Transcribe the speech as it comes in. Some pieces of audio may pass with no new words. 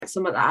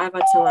something that I've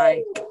had to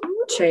like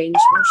change.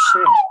 Oh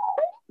shit.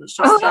 It's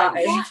just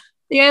started.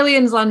 The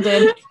aliens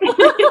landed.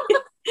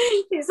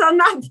 It's on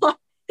that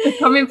They're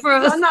coming for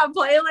us. It's on that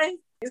playlist.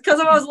 It's because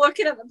I was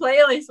looking at the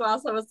playlist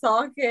whilst I was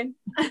talking.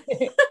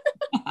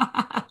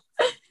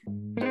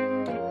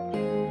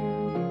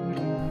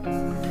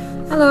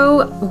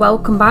 Hello,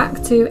 welcome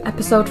back to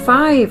episode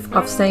 5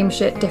 of Same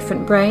Shit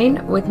Different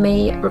Brain with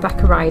me,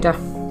 Rebecca Ryder.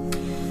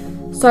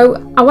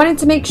 So I wanted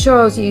to make sure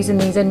I was using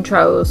these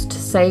intros to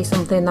say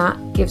something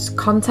that gives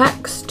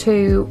context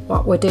to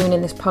what we're doing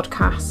in this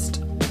podcast.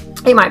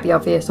 It might be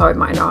obvious or it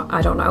might not,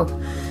 I don't know.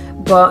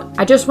 But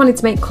I just wanted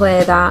to make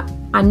clear that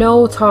I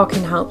know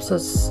talking helps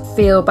us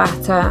feel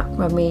better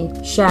when we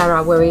share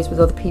our worries with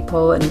other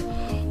people, and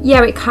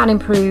yeah, it can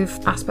improve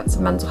aspects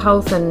of mental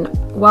health and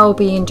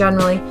well-being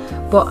generally,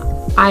 but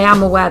I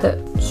am aware that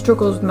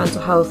struggles with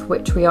mental health,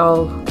 which we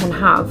all can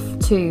have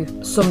to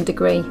some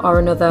degree or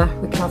another,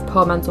 we can have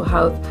poor mental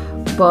health,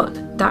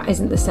 but that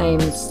isn't the same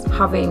as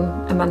having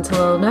a mental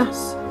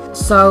illness.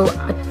 So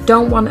I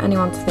don't want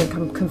anyone to think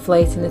I'm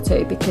conflating the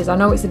two, because I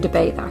know it's a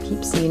debate that I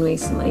keep seeing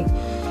recently.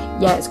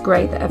 Yeah, it's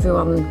great that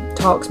everyone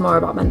talks more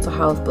about mental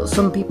health, but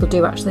some people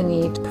do actually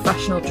need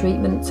professional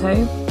treatment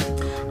too.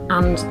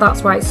 And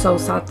that's why it's so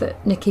sad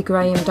that Nikki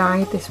Graham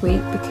died this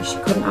week, because she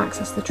couldn't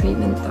access the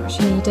treatment that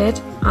she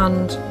needed.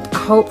 And I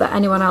hope that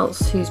anyone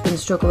else who's been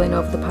struggling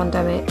over the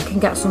pandemic can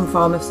get some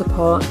form of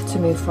support to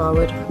move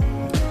forward.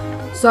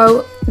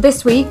 So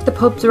this week, the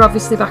pubs are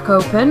obviously back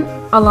open,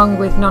 along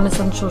with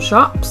non-essential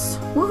shops.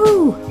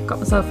 Woohoo! Got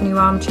myself a new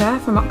armchair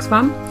from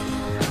Oxfam.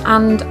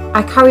 And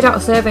I carried out a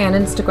survey on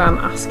Instagram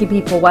asking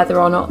people whether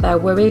or not they're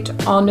worried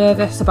or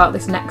nervous about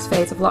this next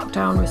phase of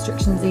lockdown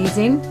restrictions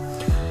easing.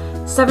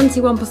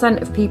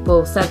 71% of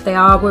people said they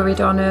are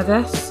worried or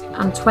nervous,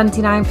 and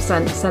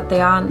 29% said they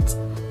aren't.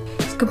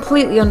 It's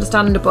completely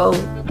understandable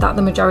that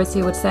the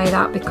majority would say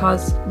that,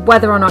 because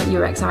whether or not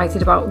you're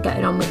excited about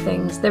getting on with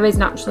things, there is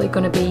naturally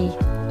going to be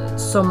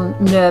some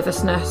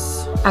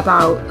nervousness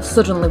about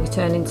suddenly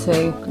returning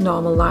to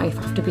normal life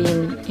after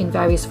being in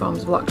various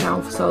forms of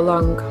lockdown for so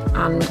long.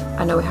 And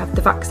I know we have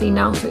the vaccine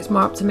now, so it's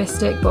more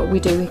optimistic, but we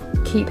do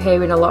keep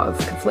hearing a lot of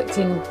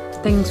conflicting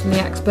things from the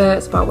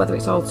experts about whether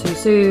it's all too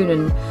soon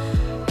and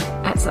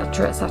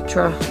etc,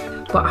 etc.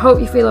 But I hope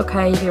you feel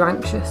okay if you're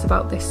anxious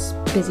about this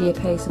busier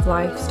pace of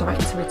life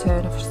starting to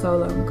return after so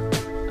long.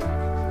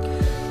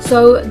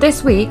 So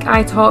this week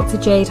I talked to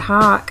Jade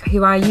Hark,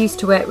 who I used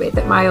to work with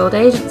at my old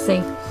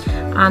agency,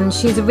 and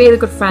she's a really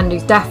good friend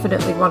who's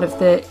definitely one of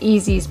the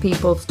easiest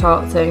people to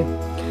talk to.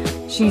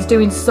 She's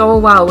doing so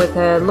well with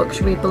her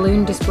luxury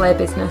balloon display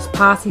business,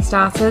 Party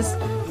Starters.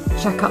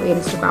 Check out the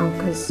Instagram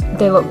because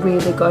they look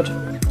really good,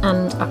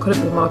 and I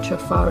couldn't be more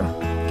chuffed for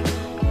her.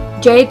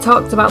 Jade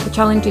talked about the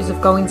challenges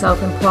of going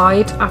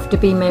self-employed after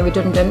being made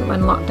redundant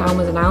when lockdown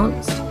was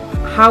announced,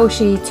 how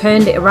she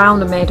turned it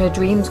around and made her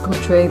dreams come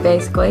true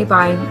basically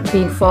by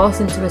being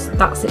forced into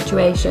that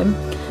situation,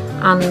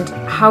 and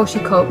how she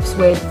copes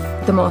with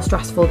the more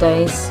stressful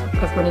days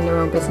of running her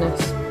own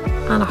business.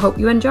 And I hope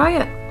you enjoy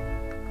it.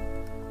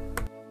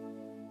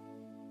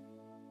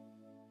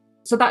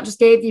 So that just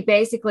gave you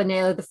basically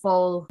nearly the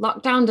full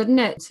lockdown, didn't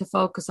it, to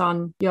focus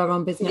on your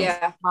own business,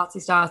 Yeah.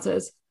 Party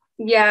Starters?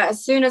 Yeah,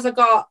 as soon as I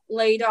got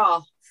laid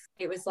off,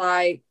 it was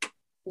like,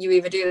 you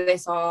either do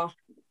this or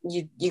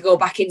you go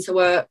back into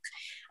work.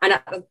 And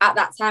at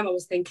that time I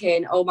was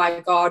thinking, oh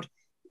my God,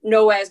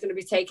 nowhere's going to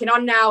be taken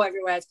on now,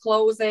 everywhere's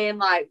closing,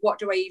 like what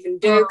do I even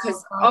do?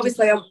 Because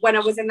obviously when I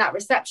was in that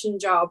reception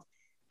job,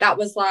 that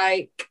was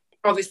like,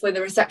 obviously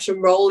the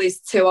reception role is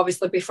to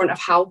obviously be front of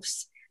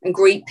house and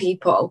greet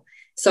people.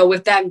 So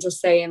with them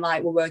just saying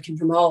like we're working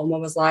from home, I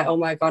was like, oh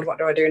my God, what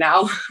do I do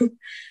now?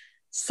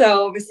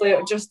 So obviously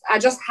I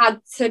just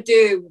had to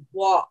do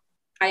what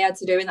I had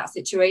to do in that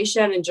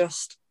situation and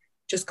just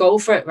go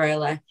for it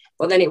really.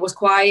 But then it was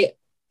quite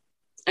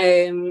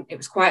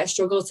a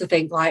struggle to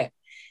think like,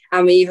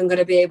 am I even going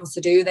to be able to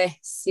do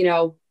this, you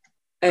know,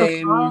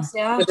 with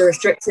the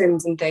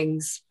restrictions and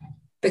things?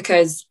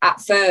 Because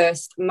at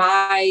first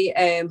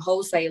my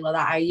wholesaler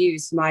that I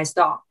use for my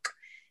stock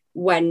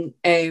went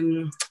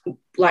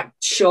like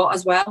short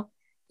as well,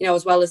 you know,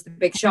 as well as the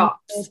big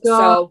shops.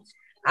 So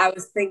I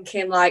was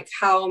thinking like,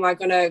 how am I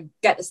going to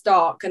get the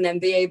stock and then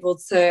be able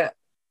to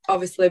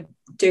obviously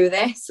do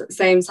this at the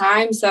same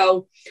time?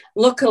 So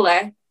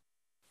luckily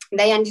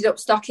they ended up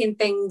stocking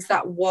things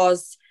that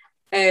was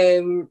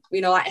you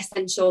know, like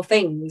essential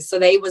things, so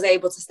they was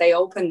able to stay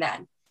open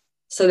then.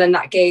 So then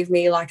that gave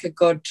me like a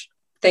good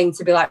thing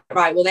to be like,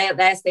 right, well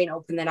they're staying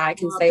open, then I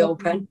can stay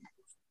open.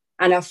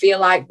 And I feel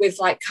like with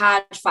like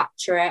Card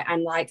Factory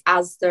and like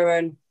Asda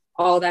and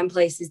all them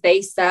places,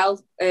 they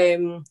sell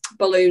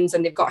balloons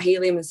and they've got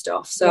helium and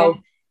stuff. So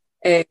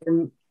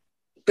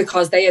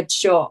because they had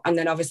shut, and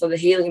then obviously the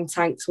helium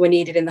tanks were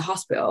needed in the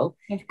hospital,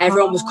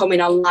 everyone was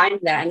coming online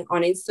then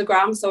on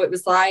Instagram. So it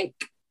was like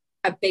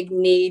a big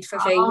need for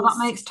things. Oh,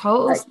 that makes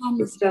total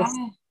sense.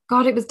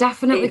 God, it was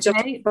definitely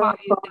great for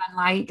you then,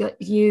 like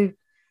you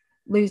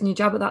losing your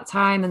job at that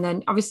time, and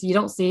then obviously you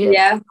don't see it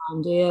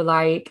around here,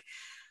 like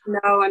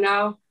no, I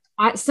know.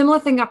 Similar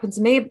thing happened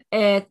to me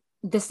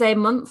the same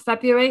month,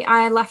 February.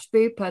 I left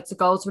Bupa to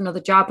go to another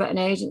job at an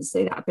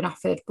agency that I'd been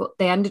offered, but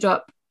they ended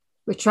up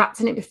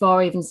retracting it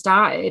before I even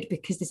started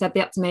because they said they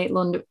had to make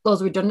loads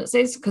of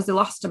redundancies because they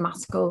lost a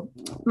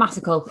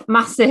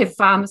massive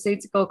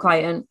pharmaceutical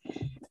client.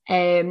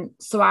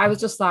 So I was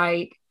just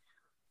like,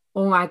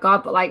 oh my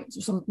God. But like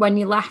when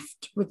you're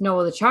left with no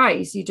other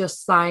choice, you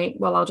just like,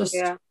 well,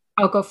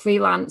 I'll go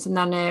freelance and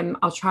then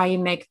I'll try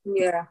and make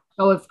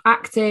go with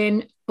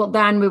acting. But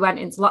then we went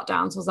into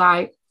lockdown. So I was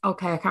like,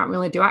 okay, I can't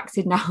really do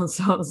acting now.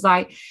 So I was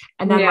like,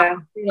 and then my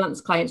freelance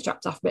clients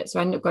dropped off a bit. So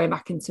I ended up going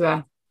back into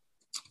a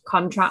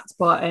contract.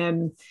 But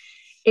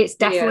it's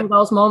definitely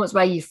those moments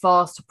where you're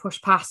forced to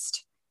push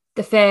past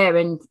the fear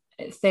and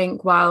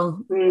think,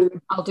 well,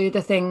 I'll do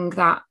the thing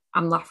that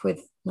I'm left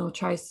with no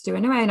choice to do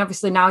anyway. And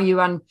obviously now you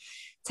run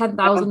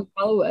 10,000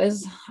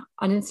 followers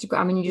on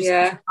Instagram and you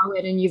just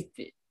going and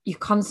you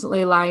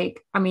constantly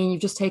like, I mean,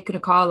 you've just taken a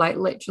call like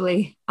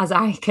literally as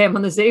I came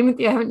on the Zoom with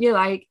you, haven't you?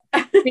 Like,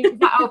 is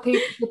that how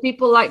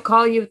people like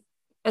call you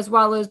as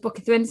well as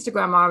booking through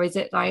Instagram, or is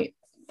it like?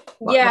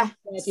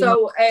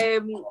 So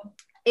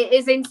it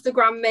is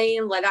Instagram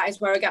mainly. That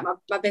is where I get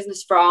my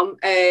business from,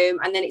 and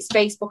then it's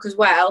Facebook as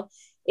well.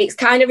 It's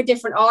kind of a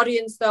different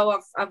audience though.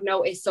 I've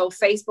noticed. So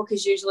Facebook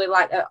is usually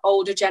like an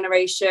older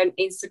generation,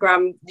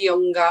 Instagram the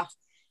younger.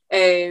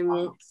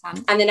 And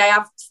then I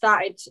have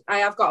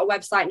got a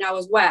website now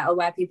as well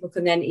where people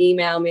can then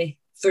email me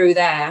through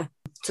there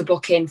to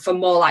book in for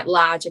more like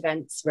large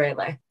events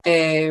really.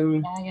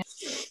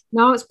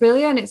 No, it's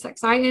brilliant, it's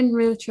exciting,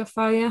 really chuffed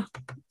for you.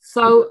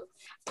 So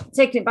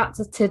taking it back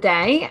to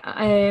today,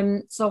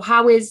 so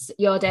how is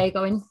your day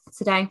going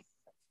today?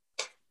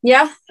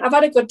 Yeah, I've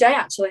had a good day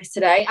actually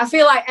today. I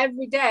feel like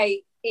every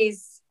day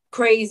is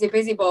crazy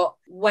busy, but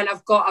when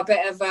I've got a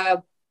bit of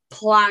a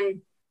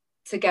plan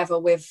together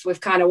with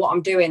kind of what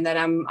I'm doing, then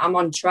I'm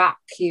on track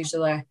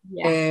usually.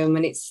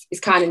 And it's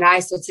kind of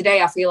nice. So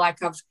today I feel like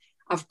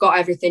I've got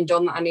everything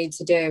done that I need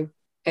to do.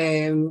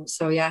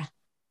 So yeah,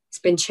 it's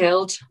been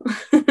chilled.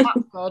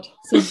 That's good.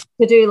 So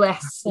to-do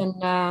lists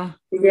and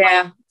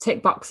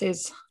tick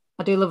boxes.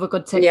 I do love a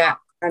good tick. Yeah,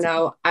 I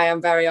know. I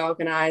am very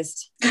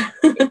organised.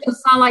 It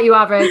does sound like you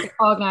are very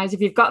organised.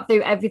 If you've got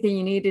through everything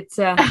you needed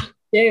to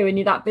do and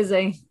you're that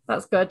busy,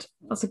 that's good.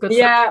 That's a good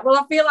step. Well,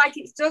 I feel like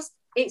it's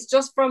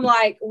just from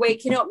like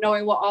waking up,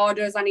 knowing what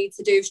orders I need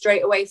to do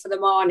straight away for the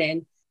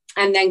morning,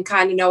 and then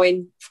kind of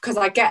knowing, because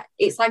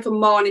it's like a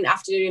morning,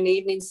 afternoon and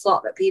evening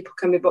slot that people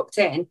can be booked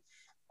in.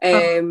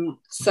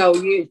 So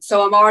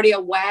I'm already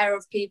aware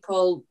of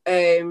people,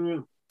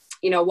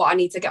 what I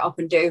need to get up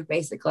and do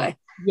basically.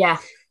 Yeah.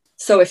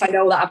 So if I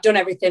know that I've done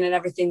everything and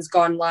everything's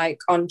gone like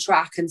on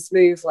track and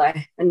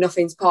smoothly and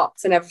nothing's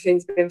popped and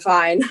everything's been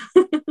fine,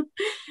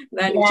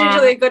 then it's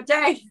usually a good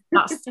day.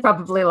 That's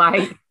probably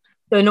like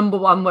the number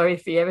one worry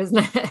for you, isn't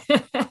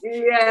it?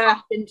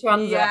 Yeah.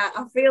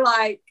 I feel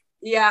like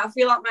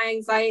my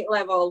anxiety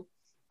level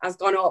has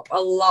gone up a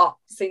lot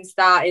since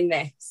starting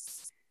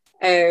this.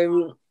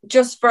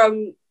 Just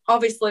from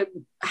obviously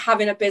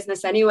having a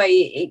business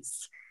anyway,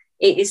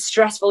 it is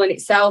stressful in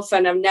itself,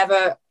 and I've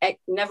never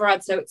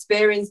had to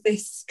experience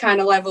this kind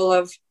of level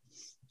of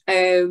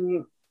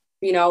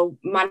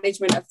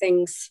management of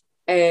things.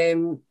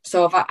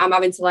 So I'm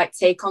having to like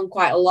take on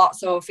quite a lot,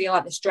 so I feel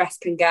like the stress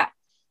can get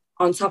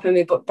on top of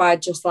me, but by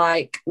just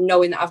like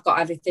knowing that I've got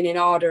everything in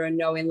order and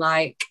knowing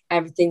like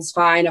everything's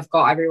fine, I've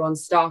got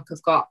everyone's stock,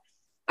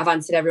 I've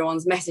answered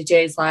everyone's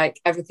messages, like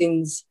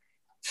everything's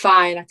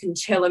fine, I can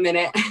chill a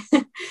minute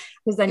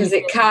because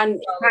it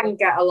can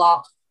get a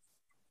lot.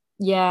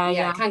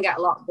 It can get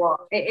a lot,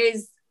 but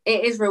it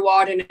is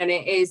rewarding, and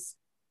it is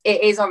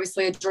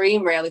obviously a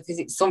dream really, because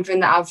it's something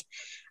that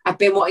I've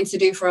been wanting to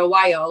do for a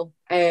while,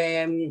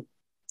 and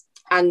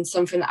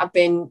something that I've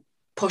been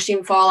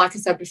pushing for. Like I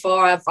said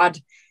before, I've had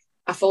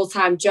a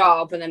full-time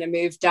job and then I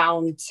moved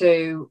down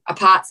to a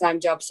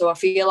part-time job, so I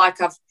feel like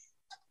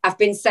I've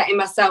been setting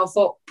myself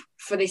up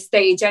for this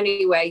stage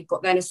anyway.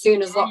 But then as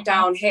soon as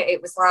lockdown hit,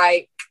 it was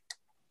like,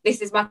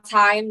 this is my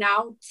time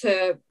now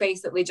to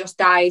basically just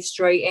dive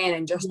straight in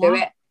and just do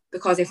it,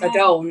 because if I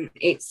don't,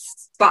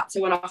 it's back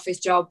to an office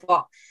job,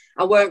 but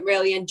I weren't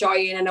really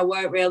enjoying and I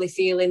weren't really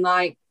feeling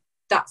like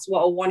that's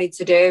what I wanted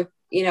to do,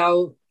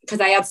 because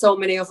I had so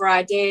many other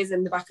ideas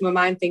in the back of my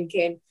mind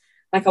thinking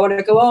like, I want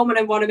to go home and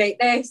I want to make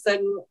this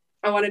and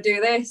I want to do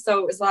this. So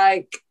it was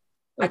like,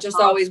 I just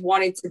always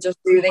wanted to just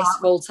do this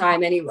full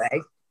time anyway.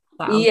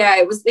 Yeah,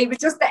 it was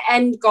just the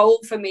end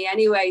goal for me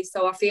anyway.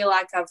 So I feel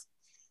like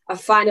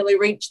I've finally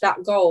reached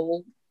that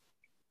goal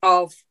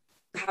of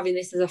having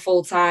this as a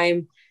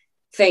full-time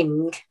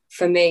thing.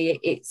 For me,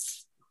 it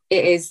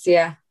is,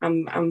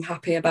 I'm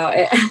happy about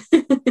it.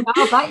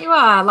 I bet you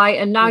are. Like,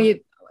 and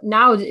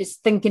now it's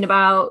thinking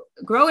about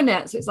growing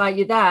it. So it's like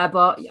you're there,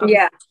 but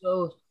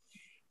you're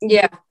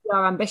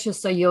ambitious,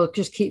 so you'll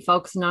just keep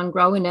focusing on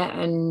growing it.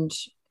 And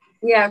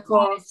of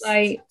course,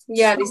 there's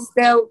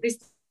still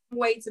a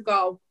way to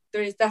go.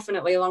 There is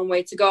definitely a long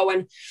way to go,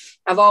 and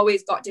I've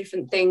always got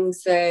different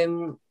things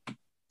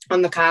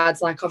on the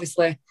cards, like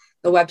obviously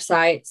the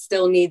website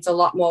still needs a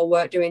lot more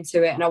work doing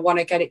to it, and I want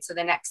to get it to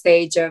the next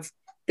stage of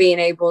being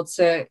able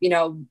to, you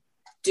know,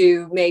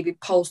 do maybe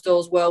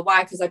postals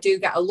worldwide, because I do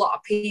get a lot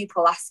of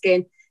people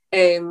asking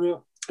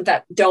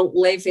that don't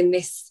live in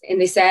this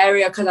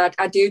area, because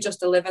I do just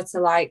deliver to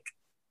like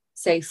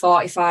say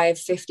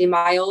 45-50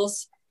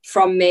 miles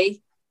from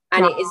me,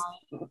 and it is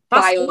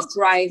by us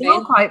driving.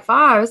 Still quite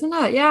far, isn't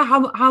it? Yeah.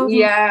 How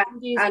yeah,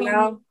 do you I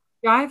know.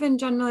 Driving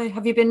generally?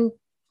 Have you been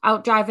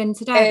out driving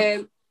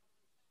today?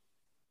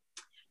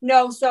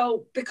 No,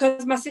 so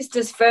because my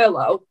sister's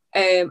furlough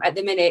at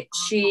the minute,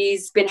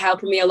 she's been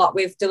helping me a lot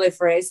with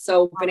deliveries,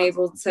 so I've been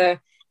able to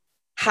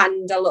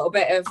hand a little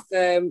bit of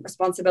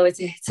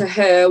responsibility to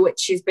her, which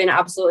she's been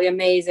absolutely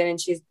amazing, and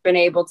she's been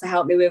able to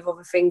help me with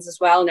other things as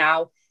well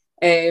now,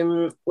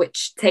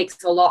 which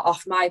takes a lot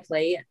off my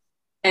plate.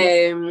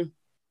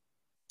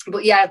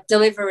 But yeah,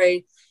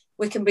 delivery,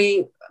 we can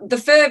be, the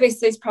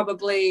furthest is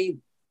probably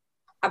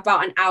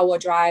about an hour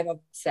drive, I would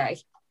say.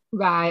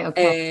 Right,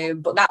 okay.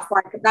 But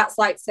that's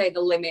like say the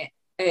limit.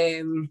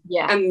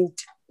 Yeah. And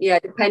yeah,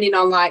 depending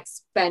on like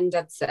spend,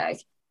 I'd say.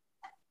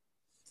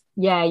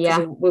 Yeah.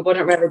 We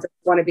wouldn't really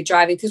want to be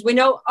driving, because we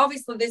know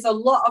obviously there's a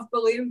lot of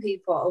balloon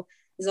people.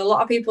 There's a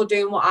lot of people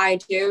doing what I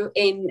do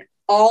in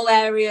all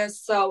areas.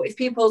 So if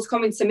people's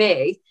coming to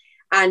me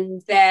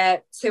and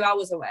they're 2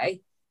 hours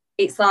away,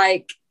 it's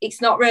like, it's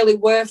not really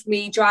worth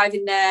me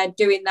driving there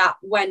doing that,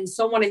 when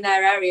someone in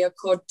their area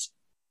could,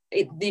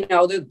 you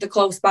know, the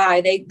close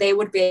by, they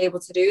would be able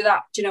to do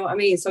that. Do you know what I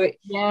mean? So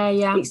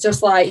it's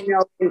just like, you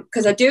know,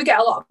 because I do get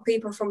a lot of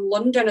people from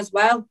London as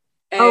well.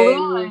 Oh,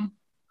 really?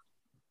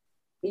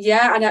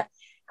 Yeah, and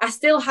I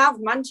still have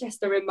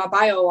Manchester in my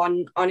bio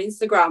on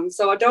Instagram,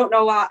 so I don't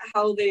know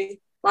how they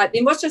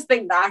must just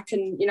think that I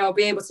can, you know,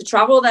 be able to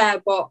travel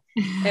there. But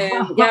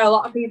yeah, a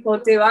lot of people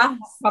do ask,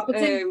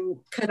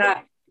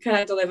 can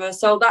I deliver?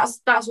 So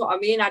that's what I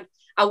mean.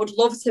 I would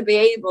love to be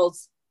able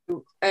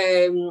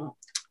to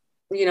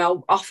you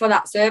know, offer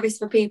that service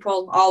for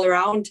people all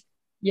around.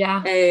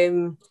 Yeah.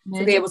 To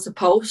be able to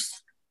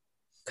post,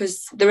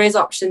 because there is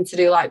option to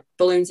do like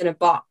balloons in a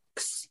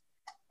box,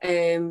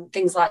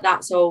 things like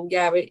that. So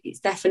yeah,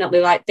 it's definitely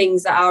like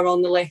things that are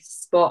on the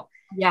list. But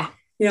yeah,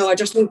 you know, I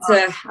just need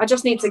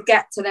to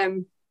get to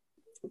them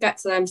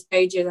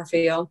stages, I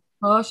feel. Of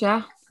course,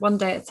 yeah. One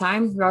day at a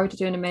time. You're already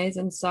doing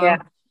amazing. So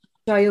yeah.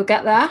 Sure you'll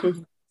get there.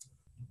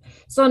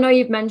 So I know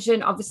you've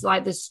mentioned obviously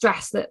like the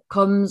stress that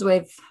comes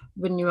with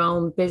running your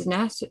own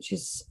business, which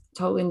is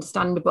totally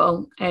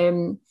understandable.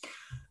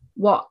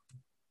 What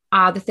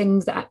are the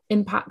things that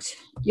impact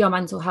your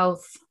mental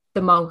health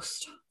the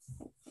most?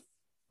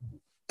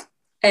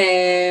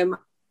 I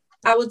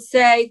would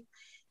say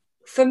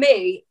for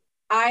me,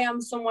 I am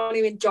someone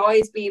who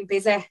enjoys being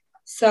busy.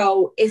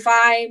 So if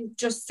I'm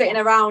just sitting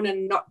around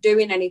and not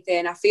doing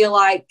anything, I feel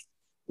like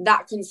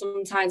that can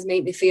sometimes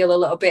make me feel a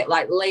little bit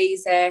like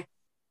lazy.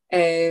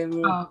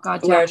 Oh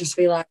God, where I just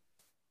feel like,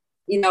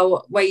 you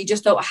know, where you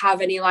just don't have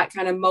any like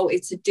kind of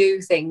motive to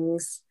do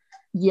things.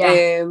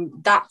 Yeah.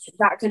 That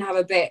can have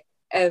a bit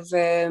of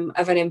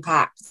an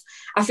impact.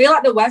 I feel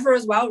like the weather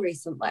as well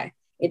recently,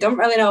 it don't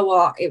really know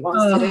what it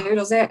wants to do,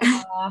 does it?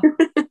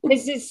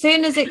 It's as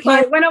soon as it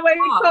like when I wake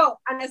up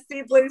and I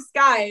see blue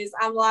skies,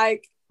 I'm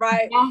like,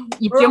 right,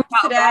 we're up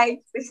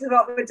today. This is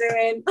what we're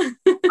doing.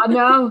 I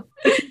know.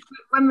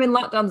 When we're in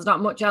lockdown, there's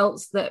not much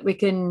else that we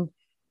can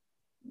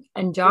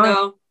enjoy.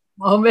 No.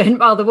 Well,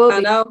 there will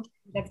be know.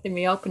 everything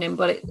reopening,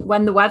 but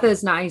when the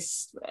weather's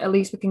nice, at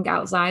least we can get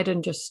outside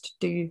and just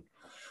do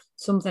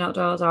something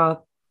outdoors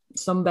or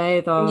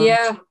sunbathe or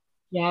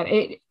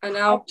I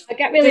know. I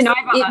get really annoyed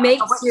about it that.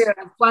 makes you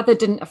weather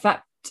didn't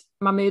affect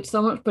my mood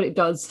so much, but it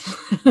does.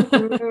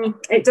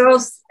 It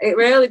does. It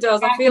really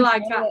does. I feel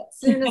like as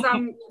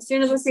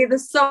soon as I see the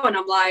sun,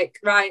 I'm like,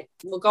 right,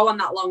 we'll go on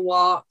that long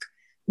walk.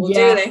 We'll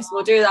do this,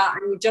 we'll do that.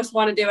 And you just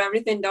want to do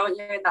everything, don't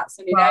you, in that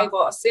sunny day?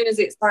 But as soon as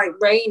it's like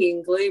rainy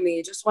and gloomy,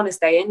 you just want to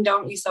stay in,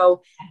 don't you?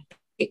 So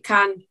it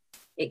can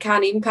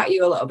impact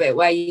you a little bit,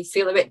 where you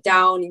feel a bit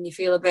down and you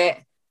feel a bit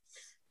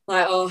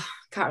like, oh,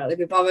 can't really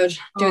be bothered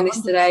doing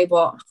this today,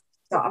 but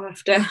sort of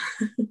have to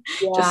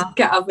just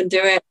get up and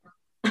do it.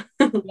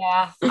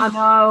 Yeah, I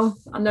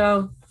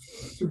know.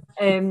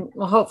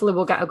 Well, hopefully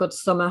we'll get a good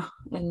summer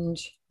and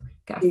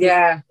get a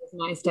few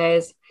nice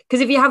days.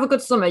 Because if you have a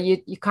good summer,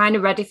 you're kind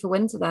of ready for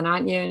winter then,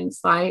 aren't you? And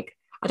it's like,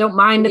 I don't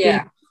mind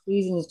the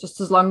seasons,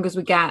 just as long as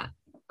we get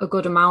a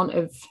good amount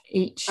of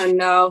each. I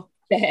know.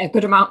 A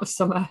good amount of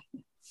summer.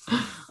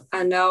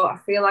 I know. I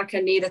feel like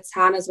I need a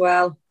tan as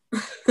well.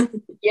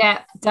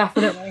 Yeah,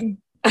 definitely.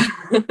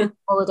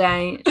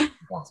 Holiday.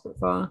 Desperate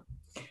for.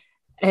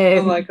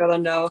 Oh my God, I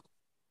know.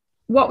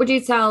 What would you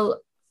tell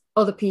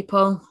other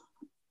people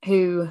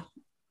who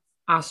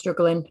are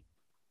struggling?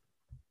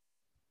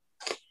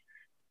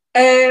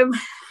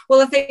 Well,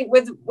 I think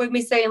with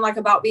me saying like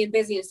about being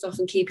busy and stuff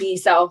and keeping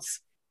yourself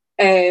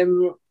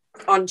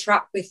on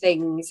track with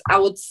things, I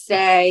would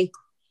say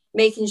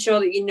making sure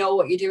that you know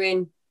what you're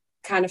doing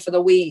kind of for the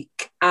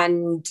week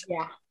and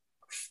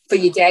for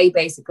your day,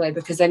 basically,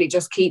 because then it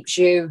just keeps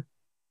you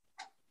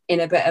in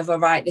a bit of a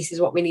right, this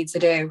is what we need to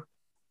do.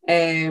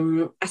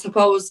 I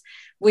suppose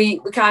we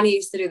kind of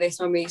used to do this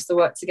when we used to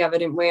work together,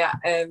 didn't we, at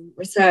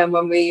Return,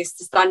 when we used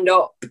to stand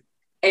up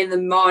in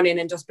the morning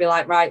and just be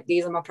like, right,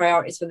 these are my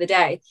priorities for the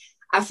day.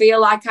 I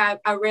feel like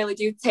I really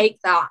do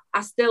take that.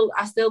 I still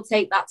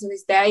take that to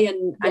this day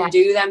and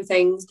do them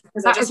things,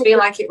 because I just feel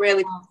like it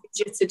really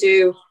pushes you to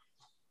do,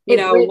 you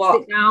know,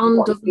 what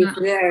you need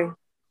to do.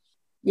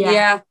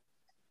 Yeah.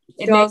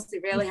 It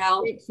really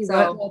helps. It makes your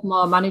workload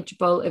more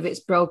manageable if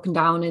it's broken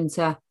down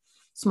into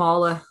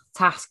smaller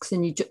tasks,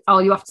 and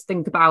all you have to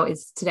think about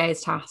is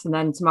today's task, and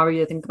then tomorrow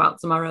you think about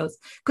tomorrow's,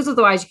 because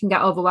otherwise you can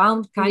get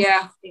overwhelmed.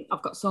 I think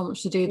I've got so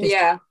much to do this.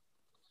 Yeah.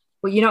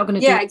 But you're not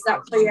going to do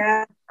exactly.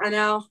 Yeah, I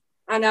know.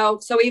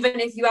 So even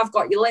if you have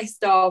got your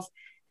list of,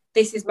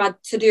 this is my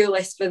to-do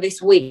list for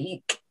this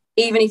week,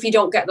 even if you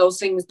don't get those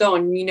things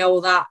done, you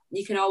know that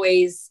you can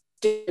always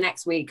do it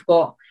next week.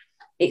 But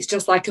it's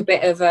just like a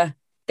bit of a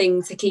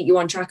thing to keep you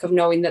on track of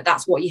knowing that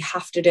that's what you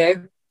have to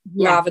do,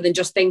 rather than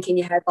just thinking in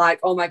your head like,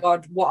 oh my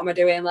God, what am I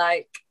doing?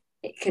 Like,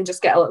 it can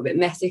just get a little bit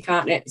messy,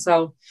 can't it?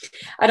 So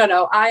I don't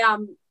know. I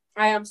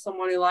am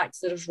someone who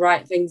likes to just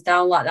write things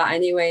down like that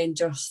anyway, and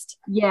just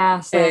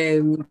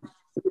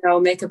you know,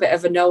 make a bit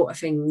of a note of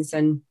things,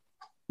 and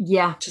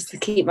just to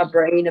keep my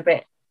brain a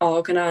bit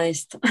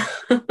organised.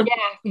 If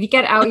you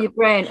get it out of your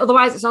brain,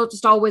 otherwise it's all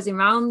just always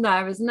around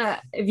there, isn't it?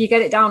 If you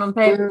get it down on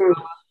paper,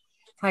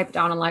 type it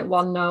down on like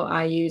OneNote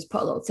I use,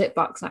 put a little tick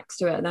box next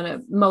to it, and then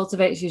it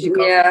motivates you as you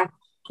go,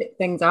 tick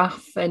things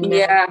off, and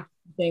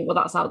think, well,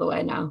 that's out of the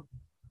way now.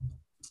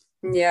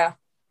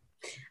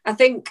 I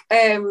think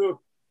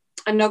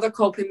another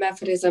coping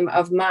mechanism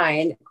of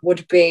mine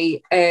would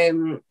be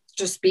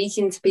just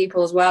speaking to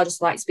people as well,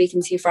 just like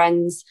speaking to your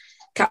friends,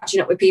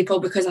 catching up with people,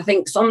 because I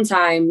think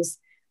sometimes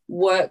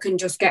work can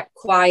just get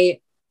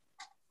quite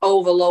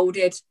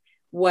overloaded,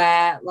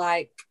 where,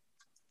 like,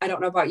 I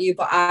don't know about you,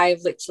 but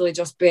I've literally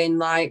just been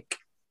like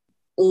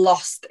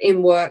lost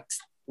in work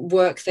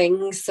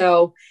things.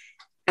 So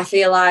I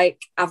feel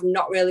like I've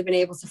not really been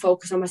able to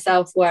focus on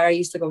myself, where I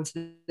used to go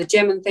to the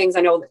gym and things.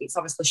 I know that it's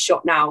obviously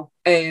shut now,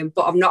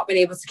 but I've not been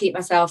able to keep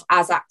myself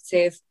as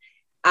active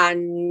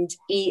and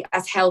eat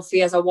as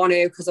healthy as I want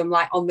to, because I'm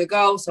like on the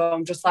go, so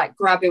I'm just like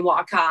grabbing what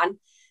I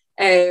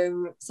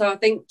can. So I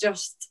think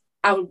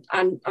I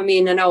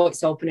mean, I know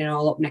it's opening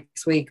all up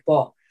next week,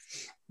 but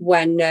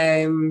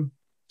when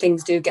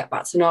things do get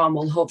back to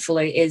normal,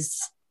 hopefully it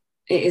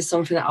is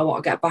something that I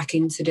want to get back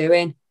into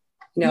doing,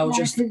 you know,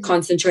 just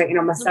concentrating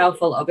on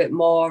myself a little bit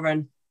more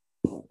and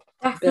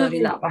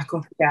building that back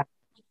up again.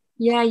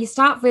 You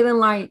start feeling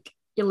like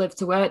you live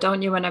to work,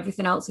 don't you, when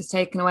everything else is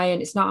taken away,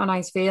 and it's not a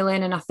nice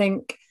feeling. And I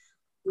think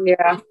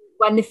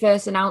when they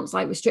first announced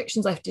like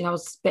restrictions lifting, I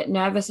was a bit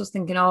nervous. I was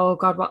thinking, oh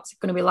God, what's it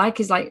going to be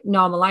like? Is like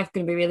normal life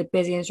going to be really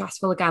busy and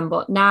stressful again?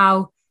 But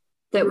now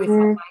that we've had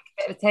like a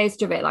bit of a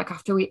taste of it, like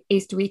after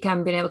Easter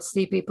weekend, being able to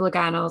see people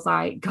again, I was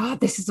like, God,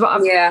 this is what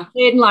I'm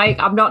doing. Like,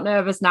 I'm not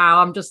nervous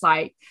now. I'm just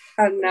like,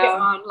 I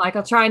know. Like,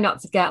 I'll try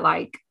not to get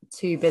like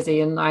too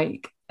busy and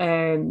like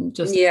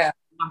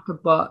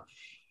but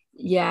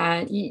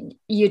you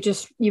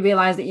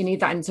realize that you need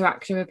that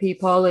interaction with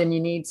people, and you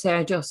need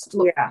to just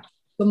look at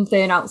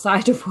something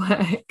outside of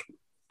work.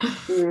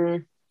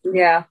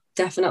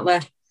 Definitely.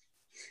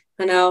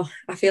 I know.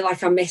 I feel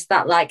like I missed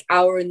that like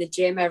hour in the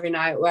gym every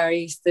night, where I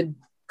used to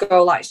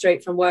go like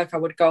straight from work. I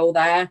would go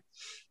there,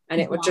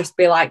 and it would just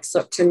be like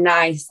such a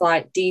nice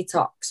like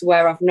detox,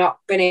 where I've not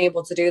been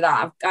able to do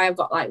that. I've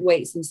got like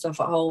weights and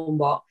stuff at home,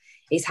 but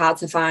it's hard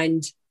to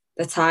find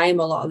the time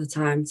a lot of the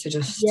time to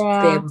just be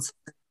able to,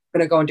 I'm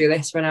gonna go and do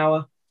this for an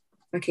hour.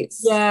 Like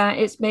it's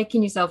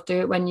making yourself do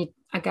it when you're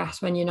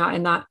not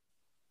in that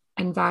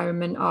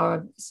environment,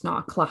 or it's not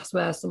a class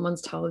where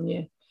someone's telling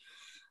you.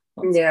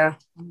 I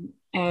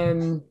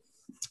can't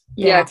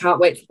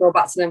wait to go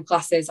back to them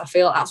classes. I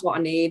feel like that's what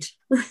I need.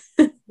 On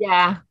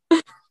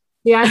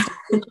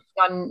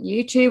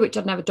YouTube, which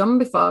I'd never done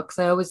before, because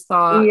I always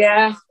thought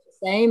the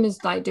same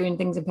as like doing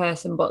things in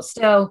person, but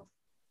still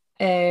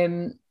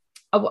I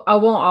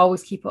won't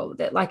always keep up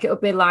with it. Like, it'll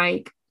be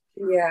like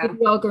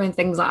yoga and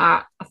things like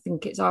that. I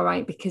think it's all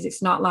right, because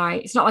it's not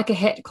like a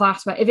HIIT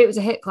class, where if it was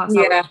a HIIT class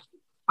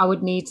I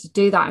would need to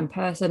do that in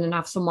person and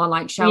have someone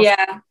like shout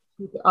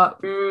keep it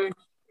up.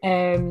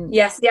 I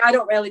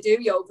don't really do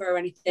yoga or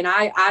anything.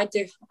 I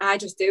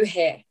just do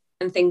HIIT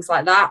and things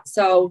like that.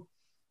 So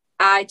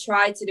I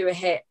tried to do a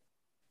HIIT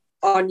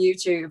on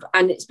YouTube,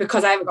 and it's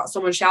because I haven't got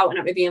someone shouting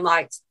at me being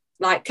like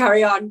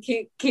carry on,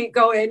 keep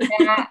going.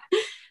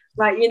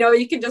 Like, you know,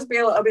 you can just be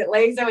a little bit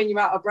lazy when you're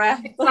out of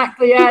breath.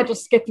 Exactly,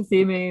 just skip a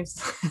few moves.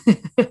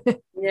 I've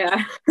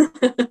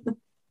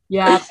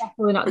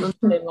definitely not done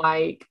something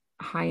like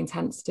high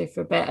intensity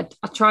for a bit.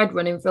 I tried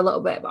running for a little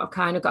bit, but I've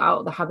kind of got out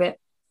of the habit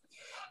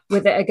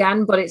with it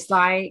again. But it's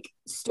like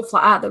stuff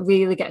like that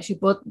really gets your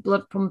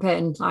blood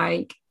pumping,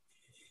 like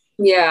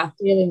feel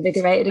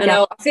invigorated again. I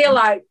know.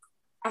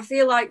 I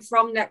feel like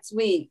from next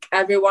week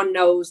everyone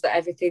knows that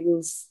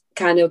everything's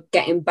kind of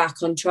getting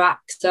back on track,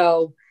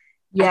 so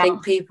I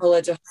think people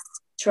are just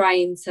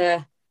trying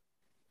to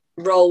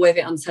roll with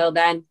it until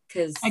then,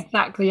 because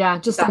exactly, yeah,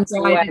 just that's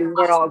enjoy it. when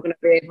we're all going to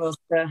be able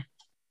to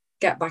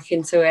get back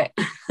into it.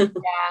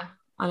 Yeah,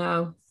 I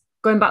know.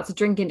 Going back to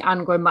drinking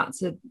and going back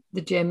to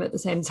the gym at the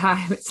same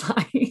time, it's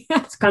like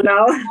it's I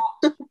know.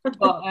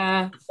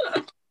 but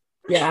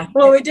yeah.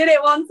 Well, we did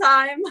it one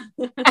time.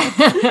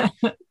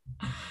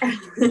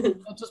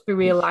 It'll just be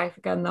real life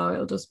again, though.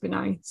 It'll just be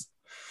nice.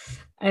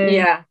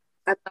 Yeah,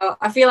 I know.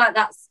 I feel like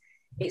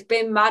it's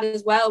been mad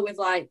as well with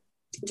like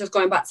just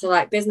going back to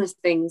like business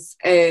things.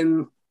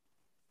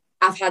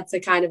 I've had to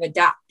kind of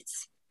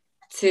adapt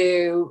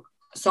to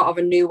sort of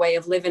a new way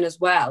of living as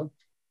well,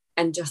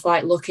 and just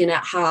like looking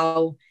at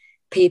how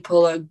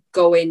people are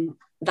going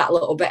that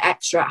little bit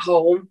extra at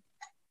home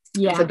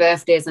for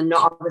birthdays, and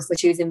not obviously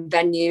choosing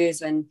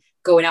venues and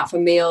going out for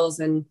meals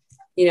and,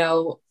 you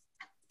know,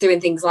 doing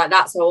things like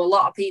that. So a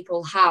lot of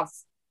people have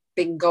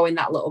been going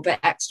that little bit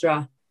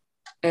extra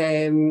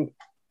during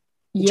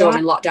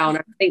lockdown.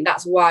 I think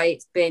that's why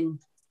it's been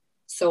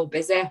so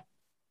busy.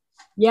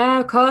 Yeah,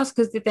 of course,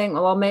 because they think,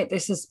 well, I'll make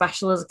this as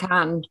special as I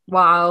can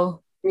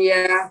while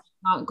I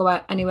can't go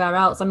anywhere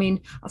else. I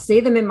mean, I see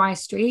them in my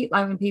street,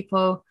 like when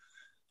people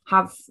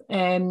have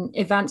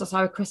events. I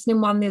saw a christening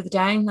one the other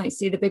day, like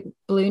see the big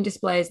balloon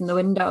displays in the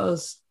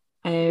windows.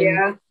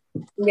 Yeah,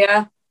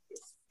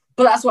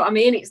 but that's what I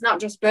mean. It's not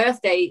just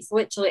birthday, it's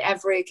literally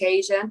every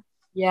occasion.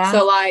 Yeah.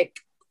 So like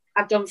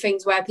I've done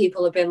things where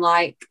people have been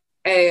like,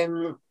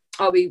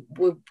 we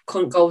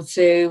couldn't go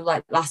to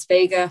like Las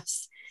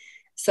Vegas,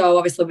 so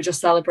obviously we're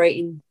just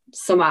celebrating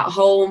some at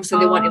home, so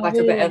they wanted like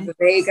a bit of a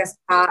Vegas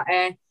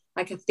party,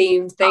 like a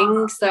themed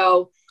thing.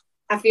 So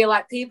I feel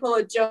like people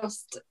are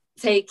just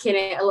taking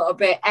it a little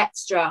bit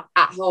extra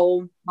at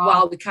home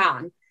while we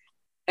can.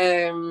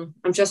 I'm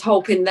just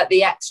hoping that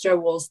the extra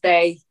will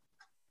stay,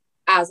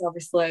 as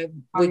obviously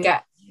we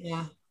get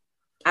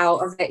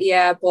out of it.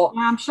 Yeah, but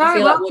I'm sure I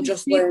feel like we'll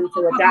just learn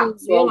to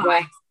adapt.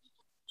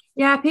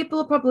 Yeah, people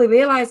will probably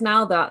realise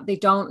now that they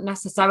don't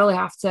necessarily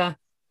have to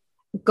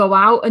go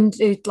out and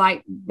do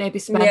like maybe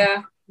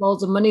spend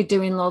loads of money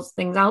doing loads of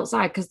things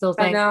outside, because they'll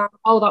think,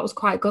 oh, that was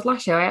quite good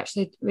last year. I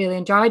actually really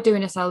enjoyed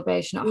doing a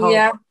celebration at home.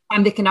 Yeah.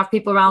 And they can have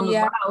people around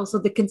as well, so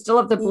they can still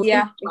have the balloons.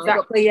 Yeah,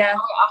 exactly. Yeah,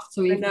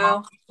 after even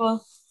more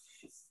people.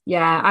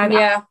 Yeah, I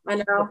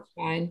know.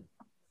 Fine.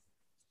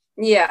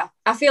 Yeah,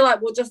 I feel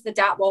like we'll just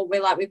adapt, won't we?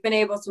 Like we've been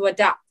able to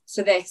adapt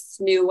to this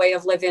new way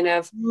of living,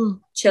 of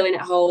chilling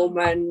at home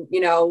and, you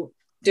know,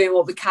 doing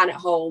what we can at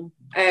home.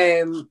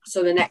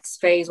 So the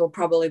next phase will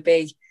probably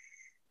be,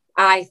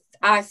 I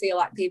feel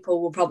like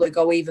people will probably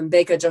go even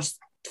bigger, just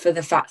for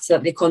the fact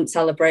that they couldn't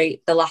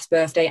celebrate the last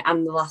birthday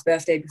and the last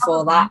birthday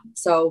before that.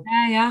 So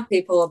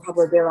people will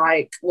probably be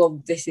like,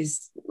 well, this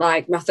is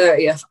like my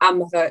 30th and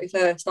my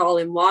 31st all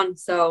in one.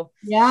 So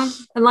and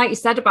like you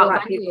said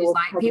about venues,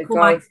 like people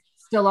might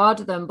still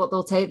order them, but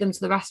they'll take them to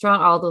the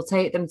restaurant, or they'll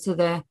take them to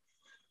the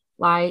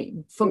like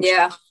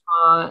function.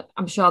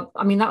 I'm sure,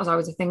 I mean, that was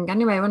always a thing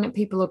anyway, wasn't it?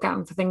 People will get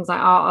them for things like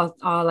art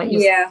or like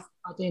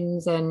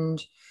weddings,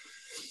 and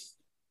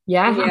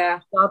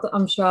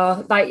I'm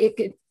sure like it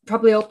could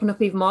probably open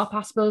up even more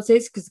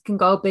possibilities, because it can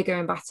go bigger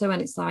and better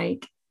when it's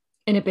like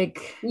in a big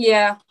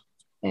I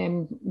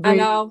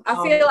know.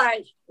 I feel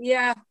like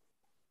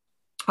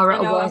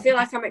I feel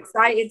like I'm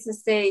excited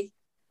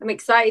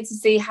to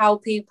see how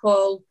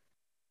people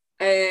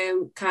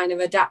kind of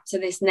adapt to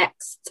this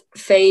next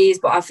phase,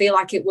 but I feel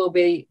like it will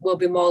be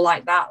more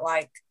like that,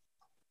 like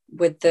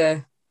with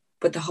the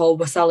whole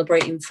we're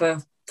celebrating for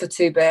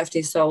 2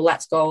 birthdays, so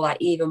let's go like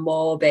even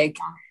more big.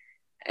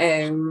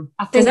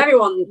 Because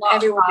everyone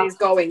is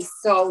going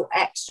so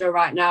extra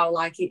right now,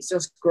 like it's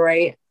just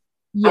great.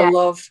 I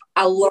love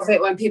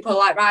it when people are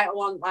like, right, I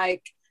want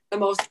like the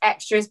most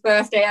extras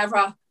birthday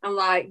ever. I'm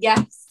like,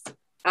 yes,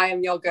 I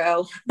am your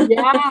girl.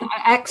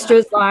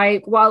 Extras,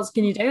 like what else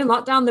can you do in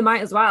lockdown? They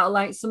might as well,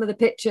 like some of the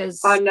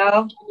pictures I know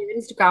on your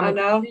Instagram, I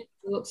know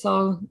look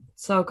so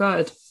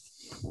good.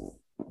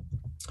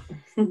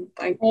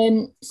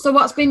 So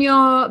what's been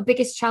your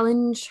biggest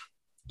challenge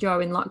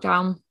during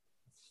lockdown?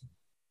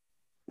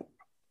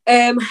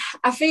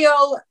 I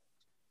feel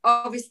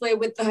obviously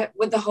with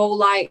the whole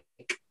like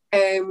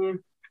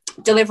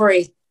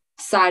delivery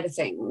side of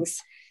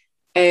things,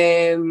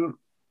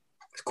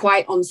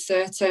 quite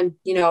uncertain,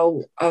 you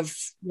know, of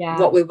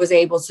what we was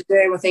able to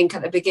do. I think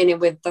at the beginning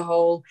with the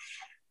whole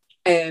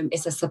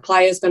is the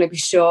suppliers going to be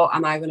short,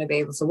 am I going to be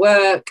able to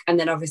work? And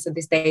then obviously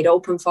they stayed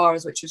open for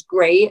us, which was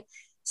great.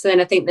 So then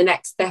I think the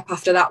next step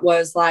after that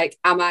was like,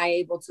 am I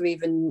able to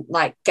even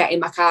like get in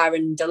my car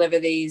and deliver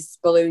these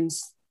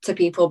balloons to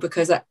people?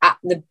 Because at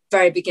the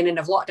very beginning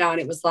of lockdown,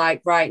 it was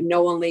like, right,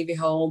 no one leave your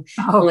home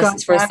unless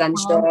it's for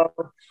essential.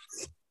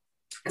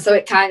 So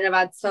it kind of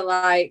had to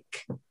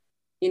like,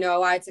 you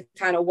know, I had to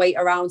kind of wait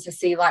around to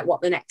see like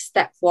what the next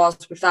step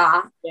was with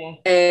that.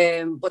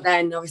 But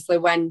then obviously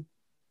when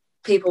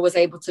people was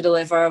able to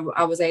deliver,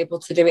 I was able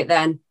to do it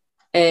then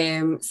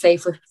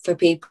safely for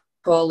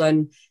people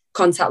and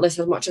contactless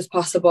as much as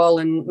possible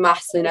and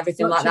masks and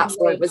everything like that.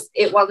 So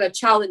it was a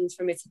challenge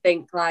for me to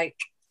think like,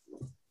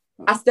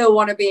 I still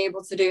want to be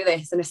able to do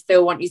this, and I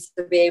still want you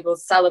to be able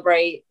to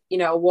celebrate, you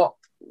know,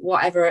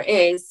 whatever it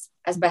is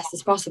as best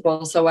as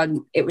possible. So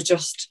it was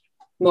just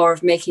more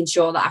of making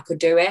sure that I could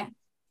do it.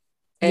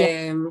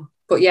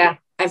 But yeah,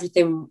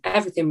 everything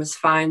was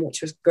fine,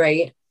 which was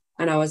great,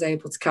 and I was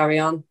able to carry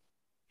on.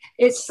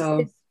 It's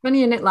funny,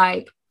 isn't it?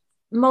 Like,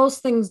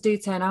 most things do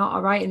turn out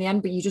all right in the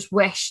end, but you just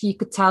wish you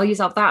could tell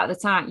yourself that at the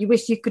time. You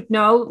wish you could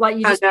know, like,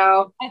 you just, I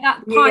know. at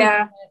that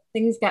point,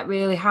 things get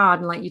really hard,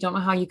 and like, you don't know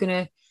how you're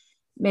gonna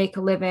make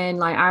a living.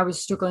 Like, I was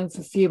struggling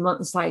for a few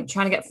months, like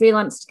trying to get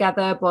freelance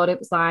together, but it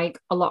was like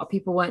a lot of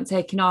people weren't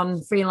taking on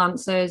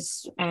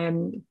freelancers,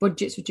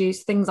 budgets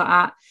reduced, things like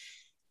that.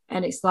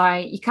 And it's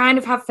like, you kind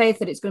of have faith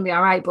that it's going to be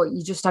all right, but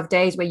you just have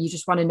days where you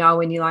just want to know,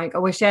 and you're like, I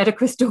wish I had a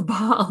crystal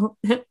ball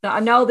that I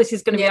know this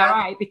is going to be all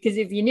right. Because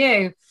if you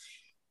knew,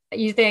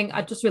 you think,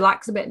 I'd just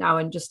relax a bit now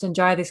and just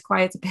enjoy this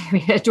quieter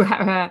period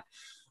where,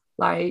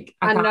 like,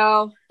 I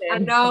know.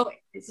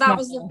 That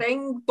was the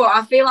thing. But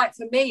I feel like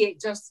for me, it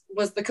just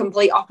was the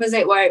complete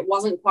opposite, where it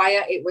wasn't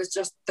quiet. It was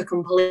just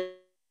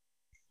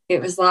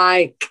it was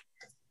like,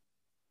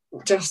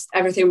 just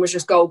everything was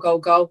just go, go,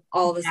 go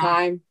all the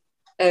time.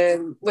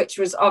 Which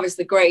was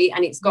obviously great,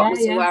 and it's got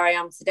me to where I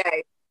am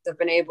today. I've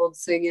been able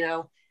to, you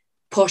know,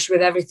 push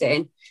with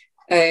everything.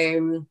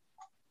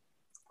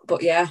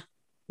 But yeah,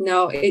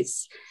 no,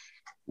 it's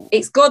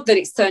good that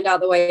it's turned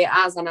out the way it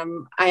has,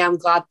 and I am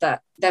glad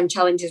that them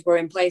challenges were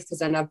in place, because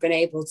then I've been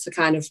able to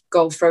kind of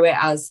go through it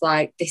as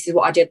like, this is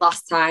what I did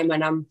last time,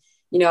 and I'm,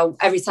 you know,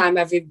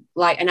 every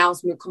like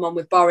announcement come on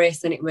with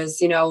Boris, and it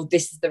was, you know,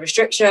 this is the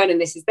restriction and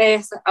this is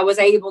this, I was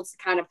able to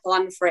kind of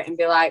plan for it and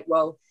be like,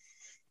 well,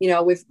 you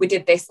know, we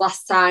did this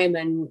last time,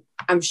 and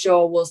I'm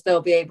sure we'll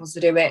still be able to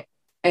do it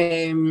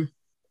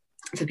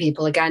for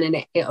people again,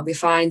 and it'll be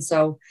fine.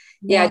 So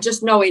yeah,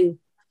 just knowing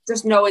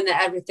that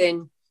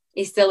everything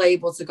is still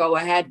able to go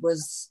ahead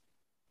was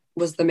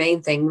the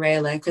main thing,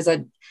 really, because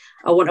I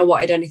wouldn't have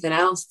wanted anything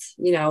else,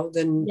 you know,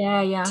 than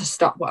to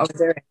stop what I was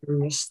doing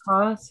and just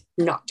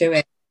not do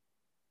it.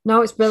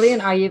 No, it's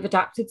brilliant how you've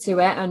adapted to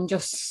it and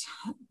just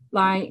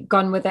like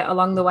gone with it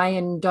along the way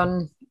and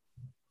done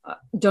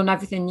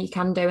everything you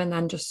can do, and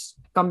then just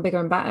gone bigger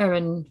and better.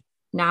 And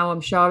now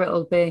I'm sure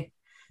it'll be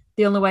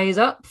the only way is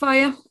up for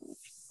you.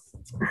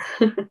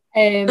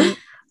 I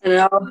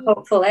know,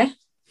 hopefully.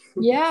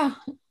 Yeah.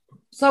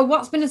 So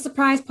what's been a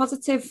surprise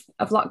positive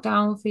of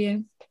lockdown for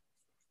you?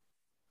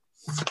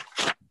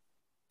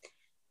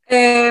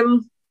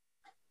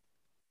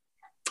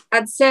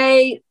 I'd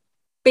say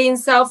being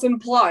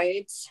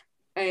self-employed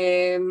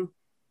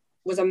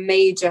was a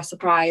major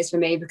surprise for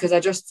me, because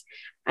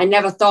I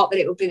never thought that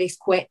it would be this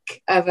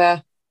quick of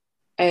a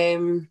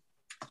thing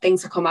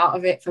to come out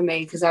of it for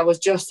me, because I was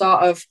just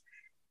sort of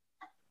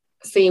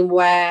seeing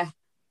where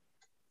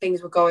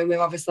things were going with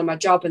obviously my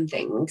job and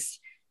things,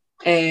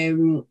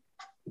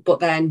 but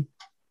then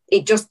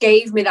it just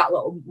gave me that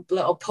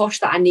little push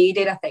that I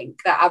needed. I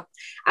think that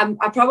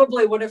I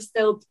probably would have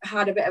still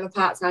had a bit of a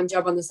part-time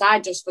job on the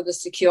side just for the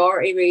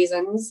security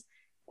reasons,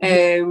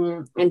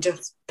 and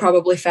just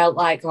probably felt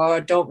like, oh, I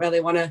don't really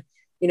want to,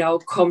 you know,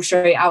 come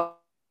straight out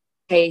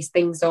in case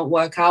things don't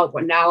work out.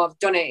 But now I've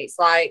done it, it's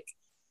like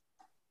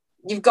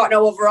you've got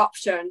no other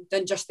option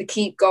than just to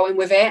keep going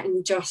with it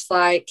and just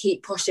like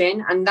keep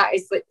pushing. And that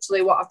is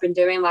literally what I've been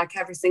doing. Like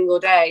every single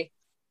day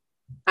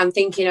I'm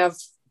thinking of,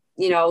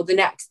 you know, the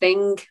next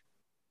thing.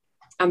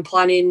 I'm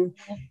planning,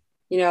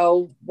 you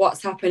know,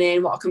 what's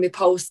happening, what I can be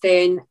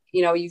posting.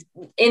 You know,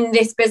 in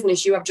this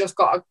business, you have just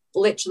got to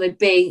literally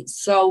be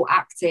so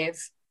active,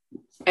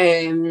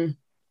 and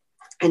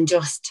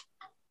just,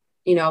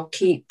 you know,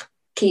 keep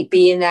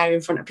being there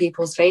in front of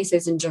people's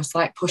faces and just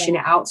like pushing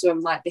it out to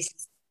them. Like,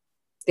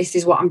 this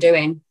is what I'm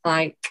doing.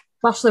 Like,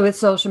 especially with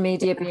social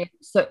media being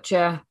such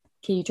a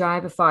key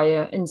driver for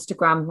you,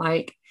 Instagram,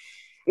 like,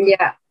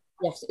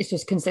 yes, it's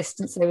just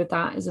consistency with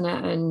that, isn't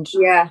it? And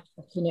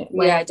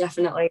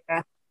definitely.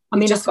 Yeah. I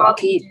mean, just got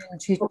to keep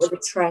up with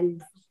the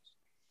trend.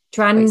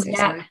 Trends,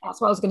 yeah,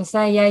 that's what I was going to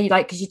say. Yeah, you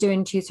like, because you're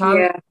doing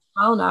tutorials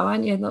now,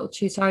 aren't you? Little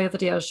tutorial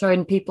videos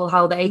showing people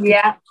how they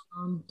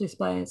can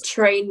displays.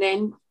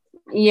 Training,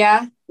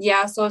 yeah.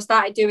 So I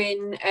started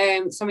doing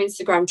some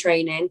Instagram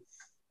training,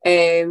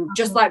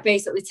 just like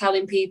basically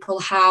telling people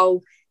how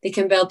they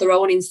can build their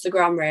own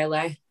Instagram,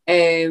 really,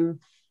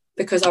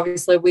 because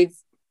obviously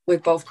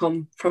we've both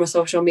come from a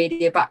social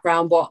media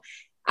background, but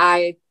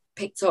I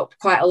picked up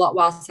quite a lot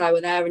whilst I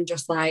was there, and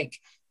just like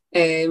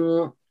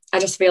I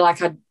just feel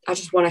like I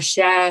just want to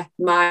share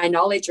my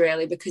knowledge,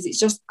 really, because it's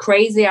just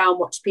crazy how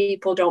much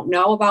people don't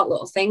know about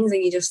little things.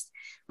 And you just,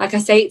 like I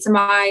say it to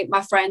my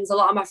friends, a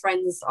lot of my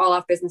friends all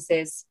have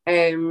businesses,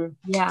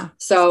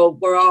 so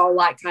we're all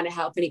like kind of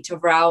helping each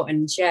other out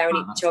and sharing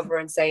each other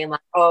and saying like,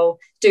 oh,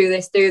 do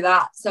this, do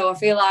that. So I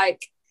feel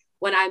like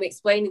when I'm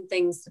explaining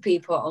things to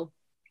people,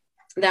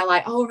 they're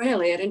like, oh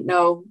really, I didn't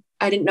know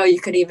you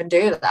could even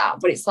do that.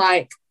 But it's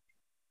like,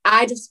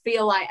 I just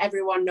feel like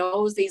everyone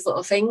knows these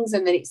little things,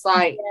 and then it's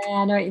like,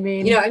 I know what you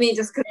mean. You know what I mean?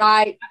 Just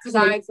because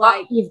I've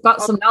like, you've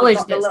got some knowledge,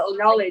 got the little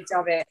knowledge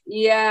of it.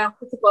 Yeah.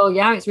 Well,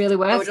 yeah, it's really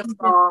worth. I just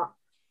thought,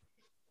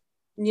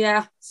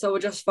 Yeah, so we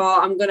just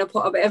thought I'm going to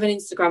put a bit of an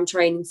Instagram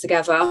training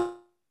together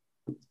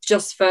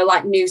just for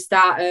like new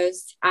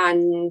starters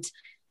and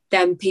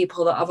then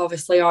people that have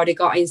obviously already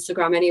got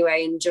Instagram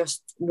anyway and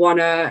just want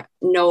to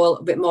know a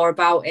little bit more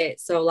about it.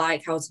 So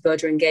like how to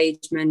build your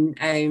engagement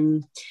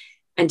and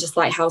just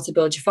like how to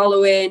build your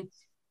following.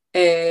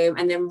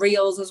 And then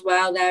reels as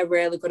well, they're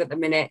really good at the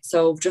minute.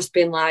 So I've just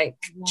been like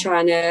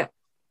trying to,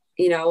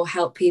 you know,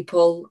 help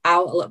people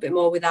out a little bit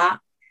more with that.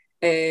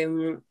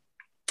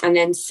 And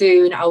then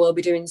soon I will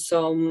be doing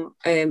some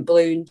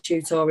balloon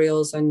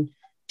tutorials and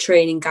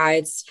training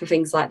guides for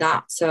things like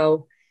that.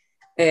 So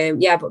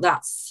yeah, but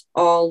that's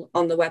all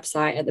on the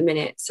website at the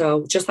minute.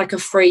 So just like a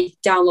free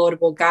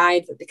downloadable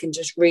guide that they can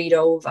just read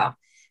over.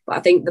 But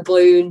I think the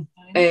balloon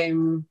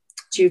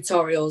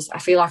tutorials, I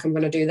feel like I'm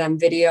going to do them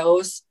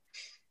videos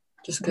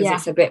just because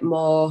it's a bit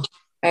more,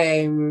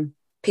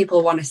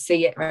 people want to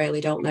see it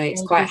really, don't they?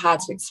 It's quite hard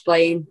to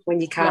explain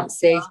when you can't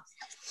see.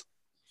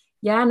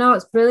 Yeah, no,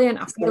 it's brilliant.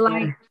 I feel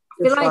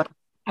like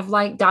I've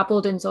like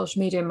dabbled in social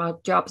media in my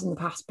jobs in the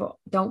past, but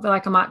I don't feel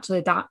like I'm actually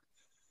that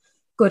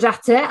good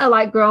at it. I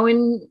like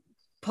growing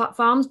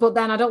platforms, but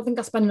then I don't think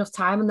I spend enough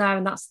time on there,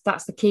 and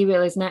that's the key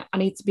really, isn't it? I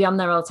need to be on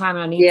there all the time,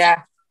 and I need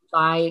to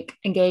like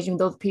engaging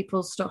with other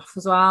people's stuff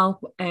as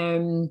well.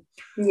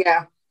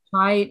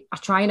 I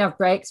try and have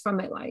breaks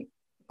from it like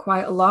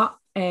quite a lot,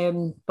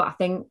 but I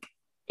think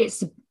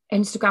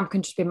Instagram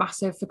can just be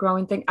massive for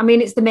growing things. I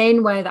mean, it's the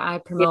main way that I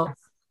promote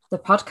the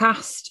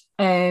podcast.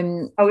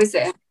 Oh, is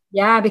it?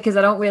 Yeah, because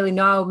I don't really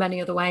know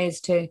many other ways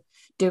to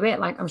do it.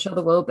 Like I'm sure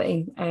there will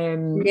be.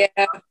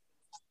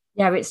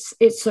 Yeah,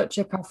 it's such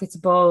a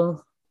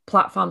profitable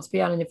platform to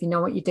be on, and if you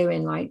know what you're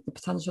doing, like the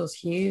potential is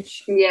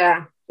huge.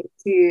 Yeah,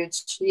 it's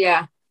huge.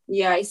 Yeah,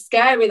 it's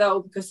scary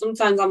though, because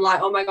sometimes I'm like,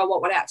 oh my god,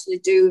 what would I actually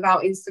do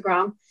without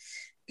Instagram?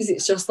 Because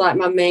it's just like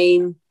my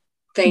main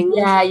thing.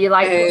 Yeah, you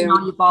like putting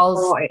all your balls.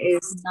 What it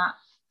is.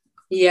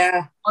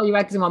 Yeah, all your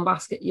eggs in one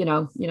basket. You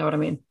know what I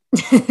mean.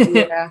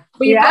 Yeah,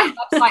 but you've got a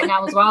website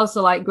now as well,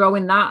 so like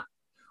growing that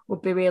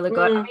would be really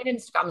good. I mean,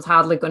 Instagram's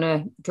hardly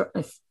gonna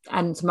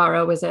end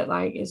tomorrow, is it?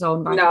 Like it's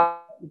owned by no,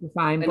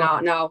 fine.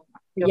 No.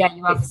 Yeah,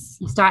 you're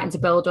starting to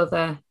build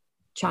other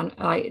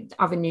like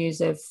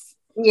avenues of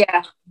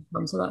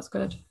so that's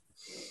good.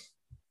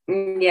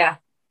 Yeah.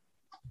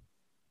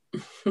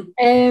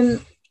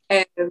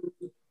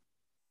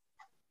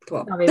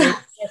 Sorry,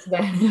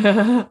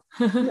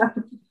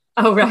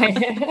 oh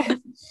right.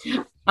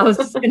 I was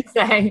just going to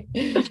say,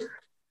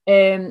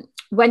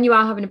 when you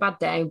are having a bad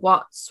day,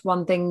 what's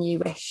one thing you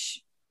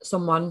wish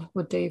someone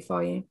would do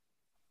for you?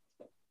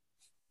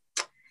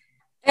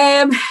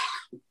 I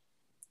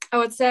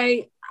would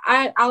say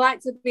I like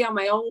to be on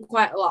my own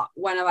quite a lot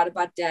when I've had a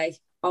bad day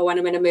or when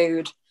I'm in a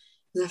mood,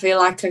 because I feel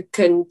like I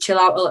can chill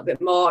out a little bit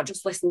more,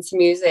 just listen to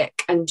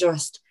music and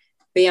just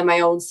be in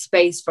my own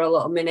space for a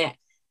little minute,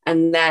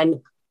 and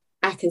then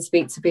I can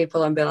speak to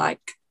people and be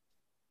like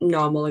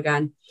normal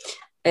again.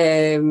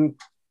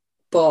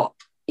 But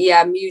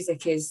yeah,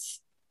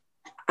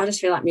 I just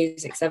feel like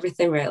music's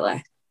everything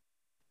really.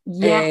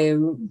 Yeah,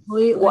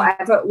 completely.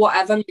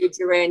 Whatever mood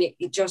you're in,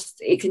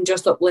 it can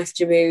just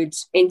uplift your mood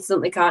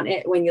instantly, can't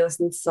it? When you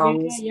listen to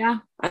songs,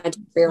 I just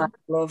feel like I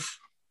love.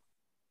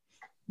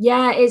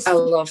 Yeah, I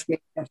love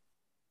music.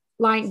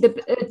 Like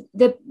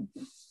the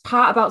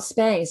part about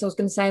space, I was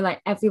going to say,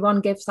 like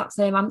everyone gives that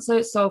same answer.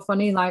 It's so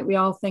funny. Like we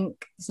all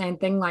think the same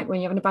thing. Like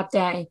when you're having a bad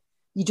day,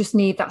 you just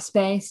need that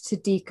space to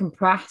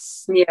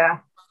decompress.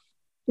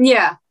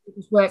 Yeah.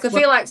 I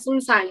feel like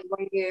sometimes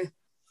when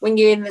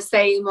you're in the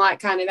same like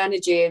kind of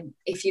energy,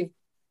 if you've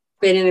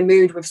been in a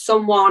mood with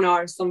someone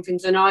or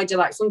something's annoyed you,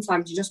 like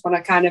sometimes you just want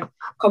to kind of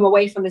come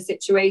away from the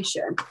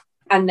situation,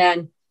 and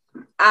then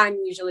I'm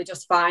usually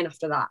just fine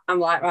after that. I'm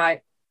like, right,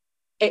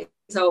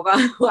 it's over,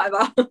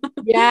 whatever.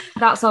 Yeah,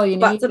 that's all you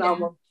need. Back to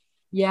normal.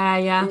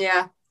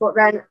 Yeah. But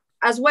then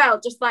as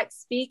well, just like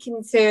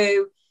speaking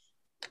to,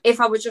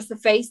 if I was just to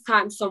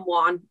FaceTime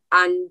someone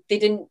and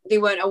they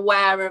weren't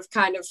aware of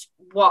kind of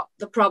what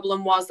the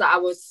problem was that I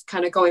was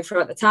kind of going through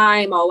at the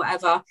time or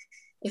whatever,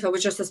 if I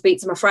was just to speak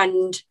to my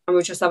friend and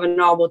we just have a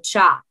normal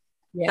chat,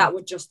 that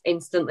would just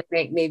instantly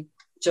make me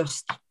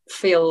just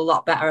feel a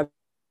lot better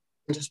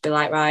and just be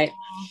like, right,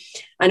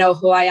 I know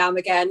who I am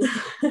again.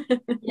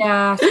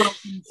 Yeah,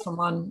 talking to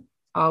someone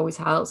always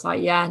helps.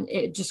 Like,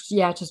 just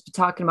be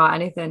talking about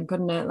anything,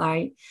 couldn't it?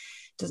 Like,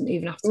 doesn't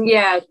even have to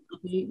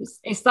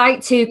it's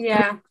like two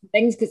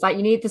things, because like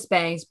you need the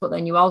space, but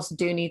then you also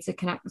do need to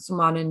connect with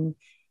someone, and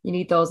you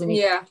need those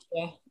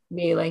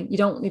really. You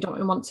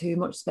don't want too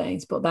much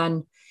space, but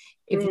then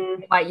if you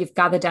feel like you've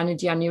gathered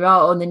energy on your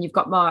own, then you've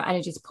got more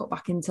energy to put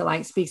back into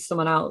like speak to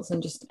someone else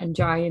and just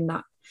enjoying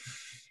that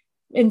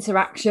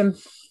interaction.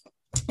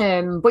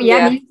 But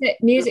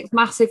music's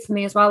massive for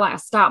me as well. Like I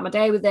start my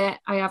day with it.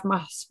 I have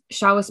my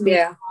shower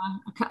speaker.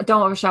 I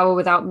don't have a shower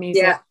without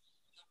music.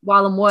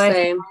 While I'm working,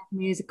 I have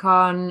music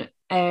on.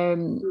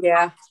 End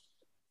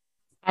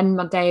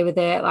my day with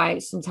it.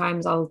 Like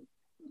sometimes or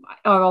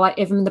like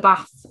if I'm in the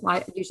bath,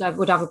 like usually I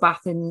would have a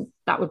bath, and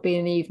that would be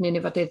in the evening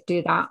if I did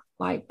do that,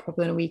 like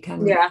probably on a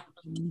weekend.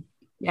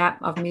 yeah,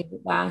 I've music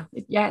there.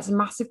 Yeah, it's a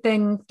massive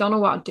thing. Don't know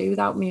what I'd do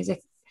without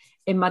music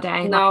in my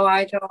day. Like, No,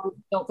 I don't.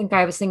 don't think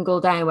I have a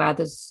single day where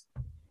there's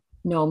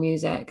no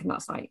music, and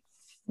that's like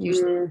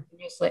usually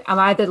I'm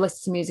either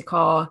listening to music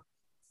or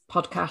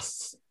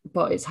podcasts,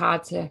 but it's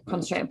hard to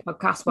concentrate on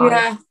podcasts while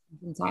Yeah,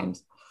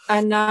 sometimes.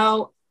 I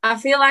know. I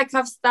feel like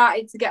I've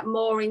started to get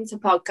more into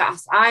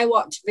podcasts. I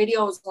watch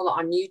videos a lot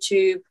on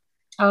YouTube.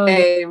 Oh,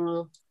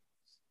 yeah.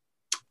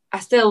 I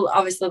still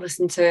obviously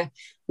listen to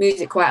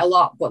music quite a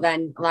lot, but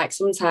then like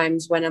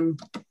sometimes when I'm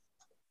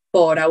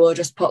bored, I will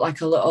just put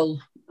like a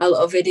little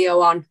video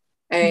on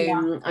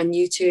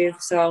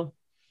YouTube. So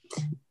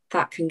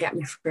that can get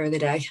me through the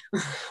day.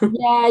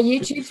 Yeah,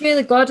 YouTube's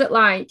really good at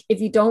like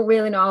if you don't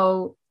really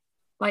know,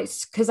 like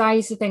because I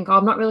used to think, oh,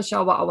 I'm not really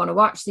sure what I want to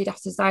watch, so you'd have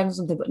to decide on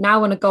something. But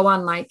now when I go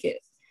on, like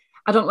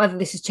I don't know whether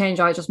this has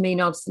changed or it's just me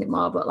noticing it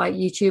more, but like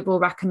YouTube will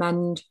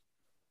recommend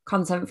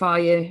content for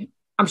you.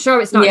 I'm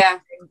sure it's not. Yeah.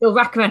 They'll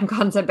recommend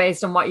content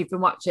based on what you've been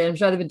watching. I'm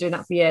sure they've been doing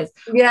that for years.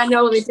 Yeah,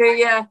 no, they do.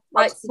 Yeah,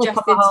 like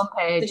suggested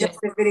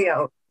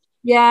video.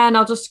 Yeah, and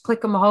I'll just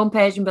click on my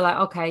homepage and be like,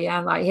 okay,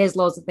 yeah, like here's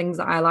loads of things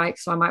that I like,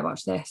 so I might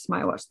watch this,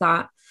 might watch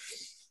that.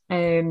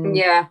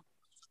 Yeah,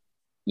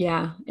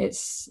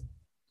 it's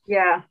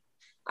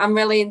I'm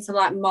really into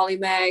like Molly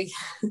May,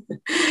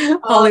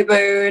 Holly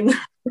Boone,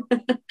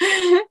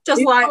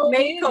 just like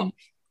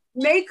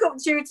makeup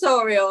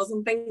tutorials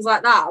and things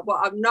like that.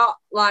 But I'm not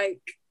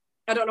like,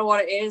 I don't know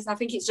what it is. I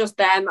think it's just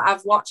them.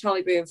 I've watched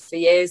Holly Boone for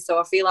years, so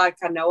I feel like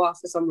I know her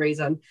for some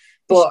reason.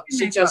 But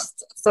she's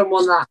just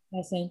someone that.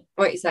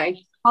 What you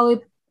say? Holly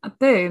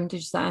Boone? Did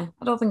you say? I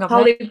don't think I've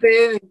Holly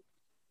Boone.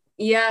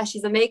 Yeah,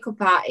 she's a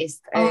makeup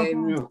artist,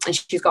 and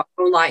she's got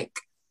her own like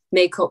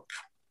makeup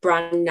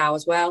brand now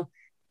as well.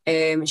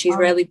 She's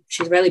really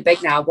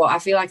big now, but I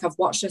feel like I've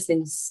watched her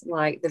since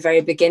like the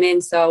very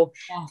beginning. So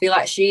I feel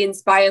like she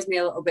inspires me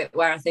a little bit,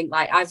 where I think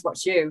like I've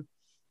watched you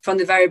from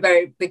the very,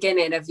 very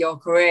beginning of your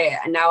career,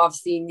 and now I've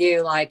seen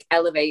you like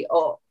elevate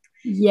up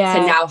to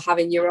now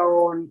having your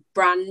own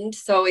brand.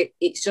 So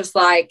it's just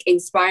like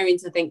inspiring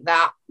to think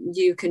that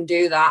you can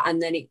do that,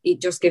 and then it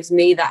just gives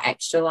me that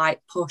extra like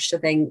push to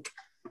think,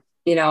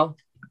 you know,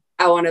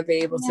 I want to be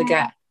able to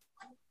get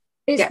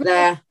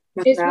there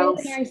myself. It's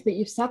really nice that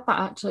you've said that,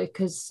 actually,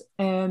 because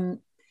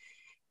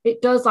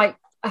it does, like,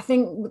 I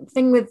think the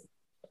thing with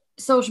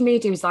social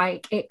media is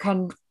like it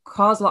can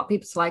cause a lot of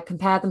people to like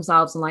compare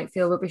themselves and like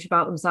feel rubbish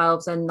about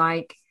themselves, and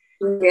like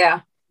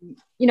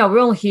you know, we're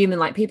all human.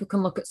 Like people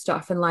can look at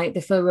stuff and like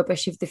they feel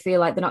rubbish if they feel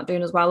like they're not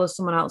doing as well as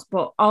someone else,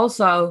 but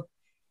also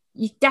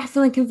you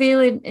definitely can feel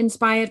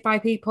inspired by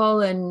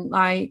people. And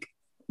like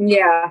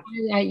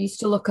I used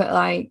to look at,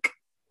 like,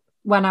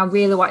 when I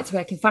really wanted to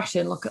work in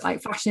fashion, look at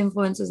like fashion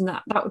influencers, and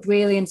that would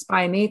really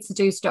inspire me to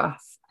do stuff.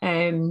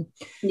 It's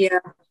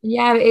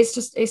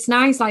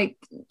nice, like,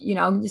 you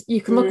know,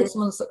 you can look at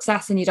someone's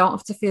success and you don't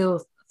have to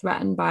feel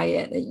threatened by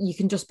it. You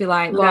can just be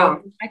like,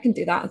 well, I can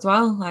do that as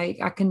well. Like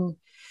I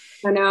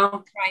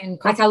know.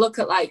 Like I look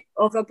at like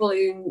other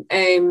balloon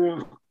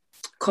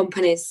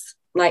companies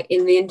like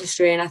in the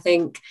industry, and I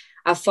think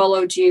I've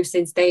followed you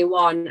since day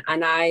one,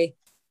 and I've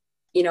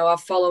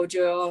followed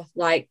your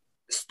like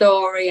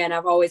story, and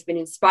I've always been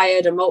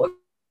inspired and motivated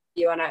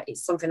you, and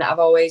it's something that I've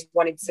always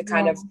wanted to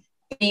kind of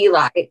be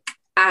like,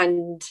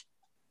 and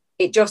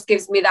it just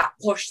gives me that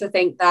push to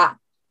think that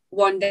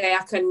one day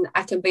I can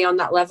be on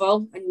that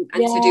level and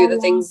to do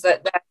the things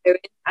that they're doing.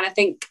 And I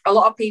think a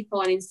lot of people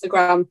on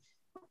Instagram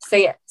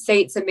say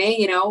it to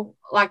me, you know,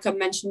 like I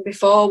mentioned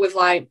before, with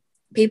like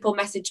people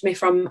message me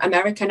from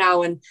America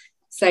now and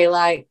say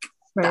like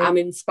that I'm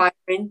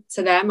inspiring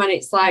to them, and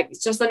it's like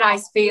it's just a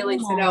nice feeling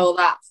to know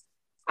that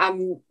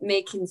I'm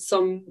making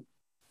someone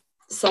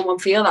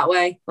feel that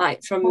way,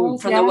 like from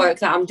the work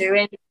that I'm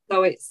doing.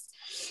 So it's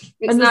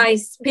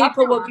nice.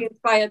 People will be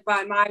inspired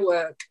by my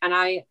work, and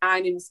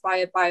I'm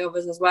inspired by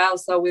others as well.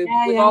 So we've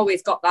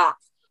always got that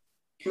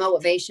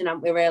motivation,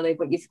 haven't we, really?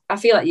 But I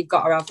feel like you've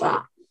got to have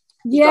that.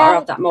 You've got to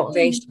have that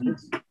motivation.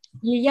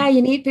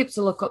 You need people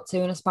to look up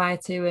to and aspire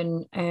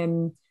to,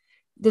 and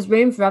there's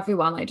room for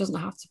everyone. Like, it doesn't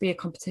have to be a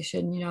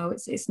competition, you know.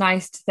 It's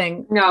nice to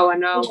think. No, I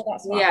know.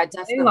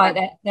 Definitely. Like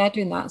they're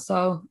doing that,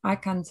 so I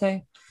can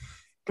too.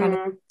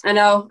 I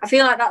know. I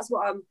feel like that's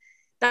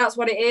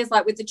what it is,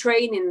 like with the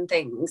training and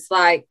things.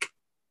 Like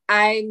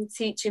I'm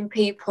teaching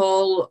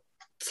people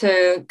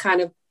to kind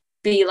of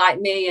be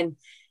like me,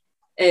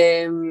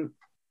 and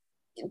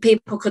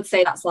people could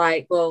say that's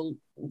like, well,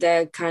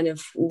 they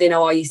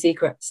know all your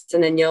secrets,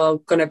 and then you're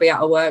going to be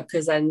out of work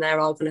because then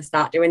they're all going to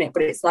start doing it.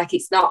 But it's like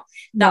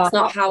that's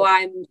not how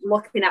I'm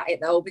looking at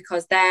it, though,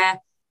 because they're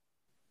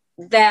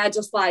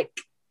just like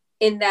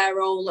in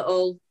their own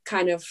little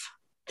kind of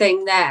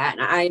thing there,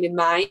 and I'm in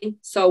mine.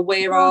 So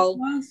we're all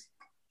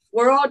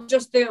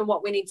just doing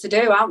what we need to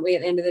do, aren't we,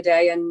 at the end of the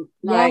day? And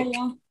like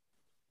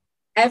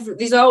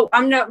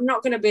I'm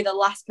not going to be the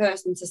last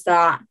person to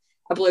start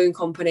a balloon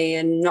company,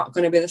 and not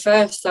going to be the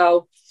first.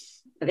 So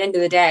at the end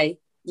of the day,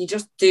 you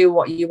just do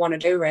what you want to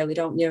do, really,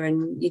 don't you?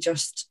 And you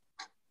just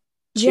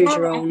choose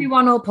your own.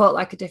 Everyone will put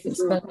like a different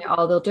spin on it,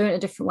 or they'll do it a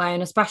different way,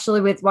 and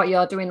especially with what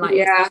you're doing, like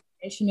it's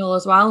educational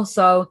as well.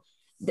 So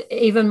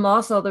even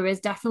more so, there is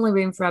definitely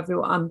room for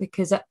everyone,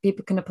 because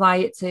people can apply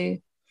it to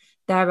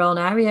their own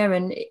area,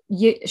 and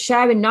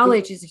sharing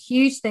knowledge is a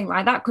huge thing.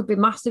 Like that could be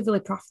massively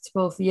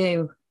profitable for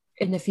you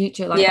in the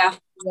future, like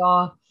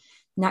your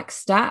next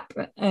step.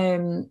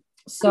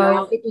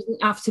 So it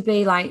doesn't have to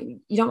be like,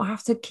 you don't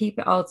have to keep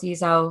it all to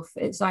yourself.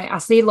 It's like I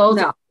see loads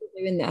of people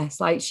doing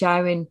this, like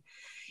sharing,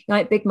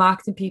 like big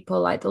marketing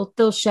people, like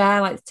they'll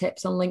share like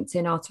tips on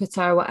LinkedIn or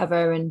Twitter or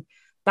whatever, and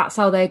that's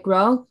how they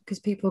grow,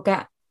 because people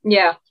get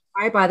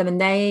inspired by them,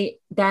 and they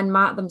then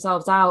mark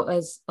themselves out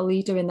as a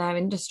leader in their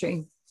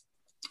industry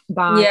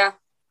by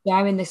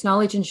sharing this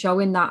knowledge and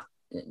showing that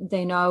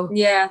they know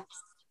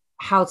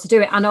how to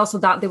do it, and also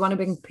that they want to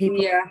bring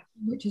people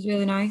which is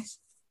really nice.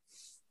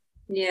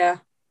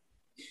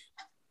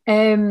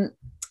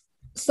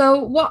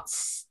 So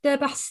what's the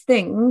best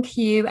thing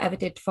you ever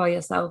did for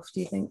yourself,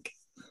 do you think?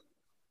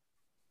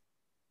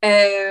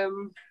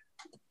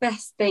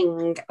 Best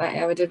thing that I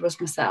ever did was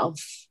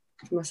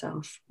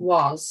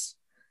was,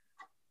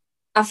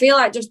 I feel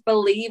like, just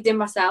believed in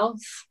myself.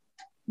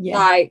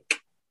 Like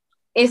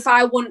if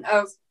I wouldn't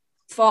have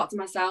thought to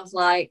myself,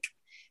 like,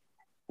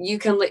 you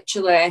can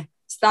literally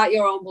start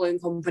your own balloon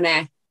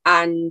company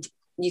and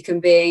you can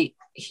be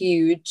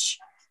huge,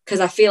 because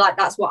I feel like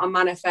that's what I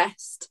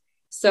manifest.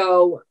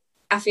 So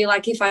I feel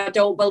like if I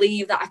don't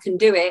believe that I can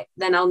do it,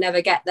 then I'll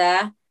never get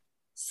there.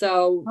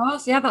 So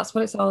that's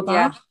what it's all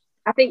about.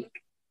 I think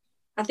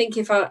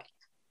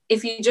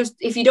if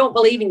you don't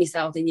believe in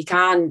yourself, then you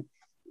can't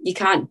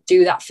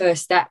do that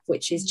first step,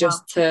 which is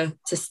just to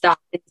start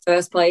in the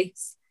first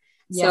place.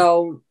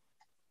 So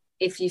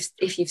if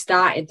you've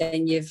started,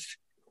 then you've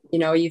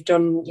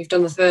done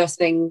the first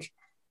thing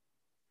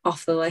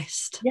off the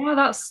list.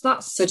 That's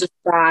so just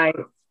like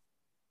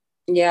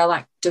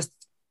just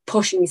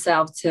pushing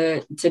yourself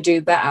to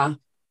do better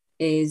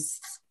is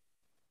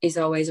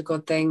always a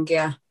good thing.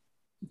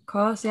 Of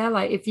course,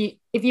 like if you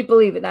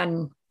believe it,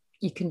 then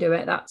you can do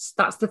it. That's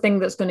the thing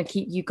that's going to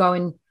keep you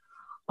going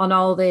on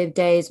all the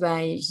days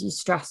where you're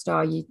stressed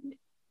or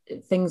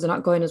things are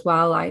not going as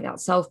well, like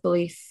that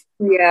self-belief.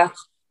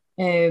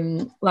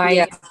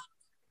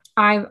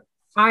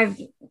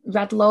 I've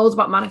read loads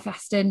about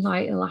manifesting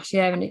like in the last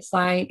year, and it's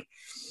like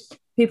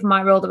people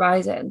might roll their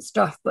eyes at it and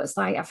stuff, but it's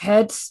like I've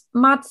heard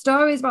mad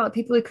stories about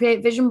people who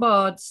create vision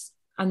boards,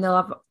 and they'll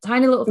have a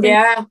tiny little thing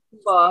on the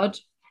board,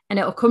 and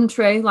it'll come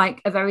true,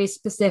 like a very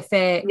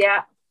specific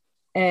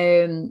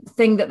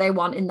thing that they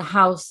want in the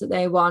house that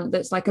they want,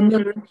 that's like a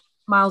million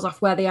miles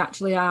off where they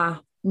actually are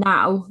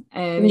now,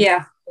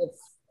 of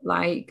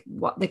like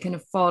what they can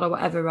afford or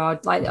whatever,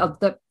 or like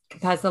that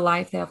compares to the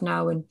life they have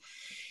now. And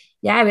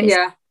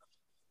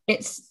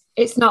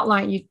it's not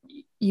like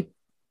you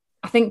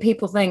I think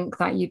people think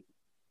that you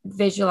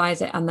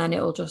visualize it and then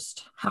it'll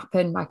just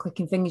happen by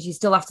clicking fingers. You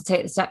still have to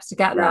take the steps to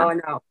get there. I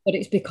know. But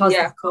it's because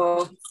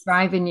it's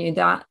driving you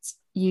that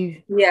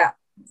you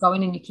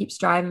going and you keep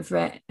striving for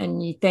it,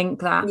 and you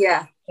think that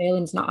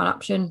failing's not an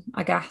option,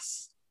 I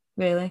guess,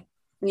 really.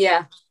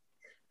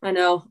 I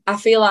know. I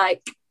feel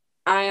like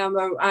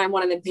I'm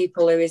one of the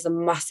people who is a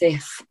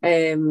massive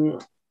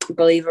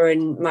believer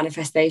in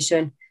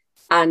manifestation,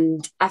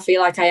 and I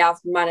feel like I have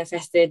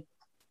manifested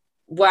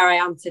where I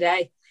am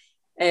today.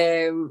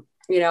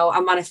 I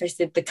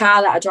manifested the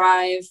car that I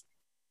drive,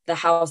 the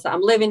house that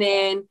I'm living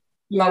in,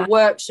 my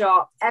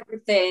workshop,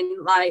 everything.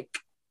 Like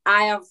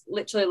I have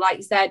literally, like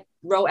you said,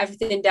 wrote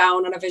everything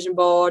down on a vision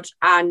board,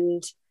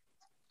 and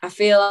I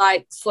feel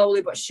like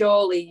slowly but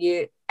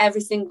surely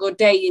every single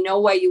day you know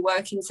where you're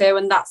working to.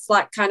 And that's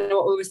like kind of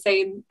what we were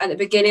saying at the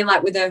beginning,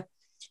 like with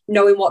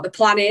knowing what the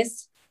plan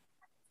is,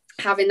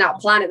 having that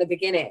plan at the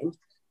beginning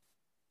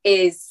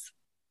is,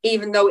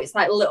 even though it's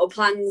like little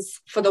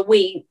plans for the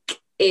week,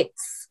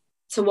 it's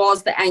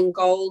towards the end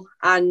goal.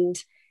 And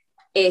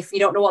if you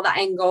don't know what that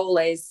end goal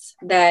is,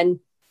 then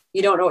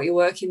you don't know what you're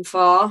working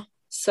for.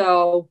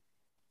 So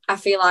I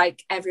feel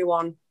like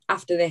everyone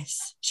after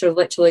this should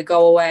literally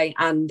go away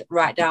and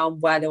write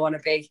down where they want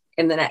to be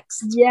in the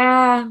next 3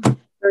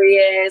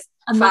 years,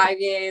 5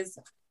 years,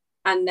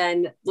 and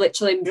then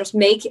literally just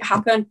make it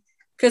happen.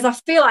 Because I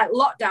feel like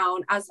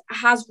lockdown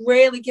has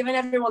really given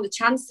everyone the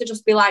chance to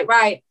just be like,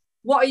 right,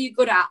 what are you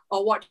good at,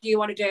 or what do you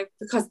want to do?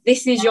 Because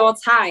this is your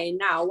time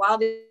now. While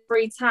there's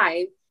free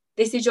time,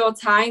 this is your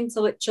time to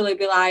literally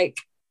be like,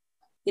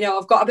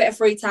 I've got a bit of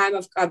free time.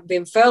 I've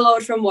been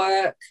furloughed from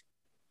work,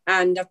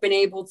 and I've been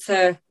able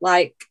to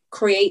like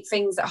create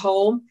things at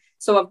home.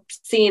 So I've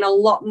seen a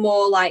lot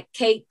more like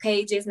cake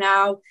pages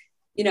now,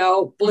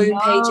 balloon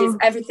pages,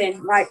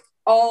 everything, like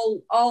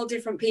all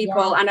different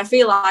people. And I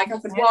feel like I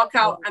could walk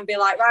out and be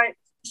like, right,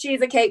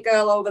 she's a cake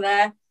girl over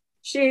there.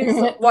 She's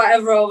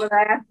whatever over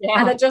there.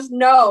 And I just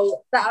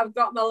know that I've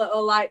got my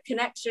little like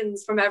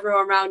connections from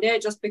everyone around here,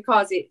 just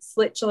because it's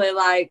literally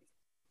like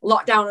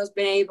lockdown has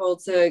been able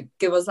to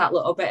give us that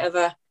little bit of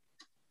a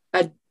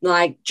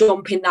like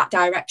jump in that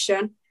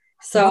direction.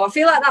 So I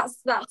feel like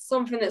that's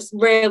something that's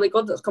really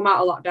good that's come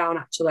out of lockdown,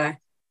 actually.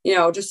 you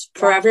know, just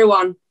for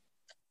everyone.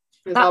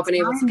 We've all been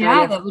able to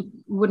kind of that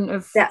wouldn't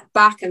have step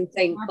back and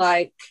think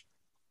like,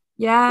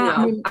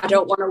 yeah, you know, I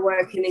don't want to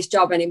work in this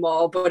job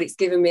anymore, but it's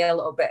given me a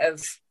little bit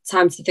of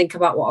time to think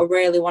about what I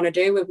really want to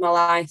do with my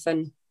life,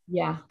 and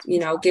you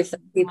know, give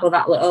people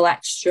that little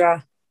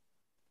extra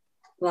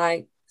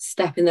like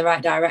step in the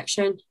right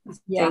direction, I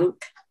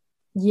think.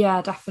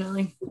 Yeah,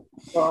 definitely.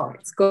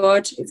 But it's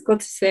good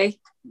to see.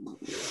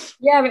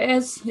 Yeah, it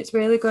is. It's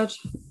really good.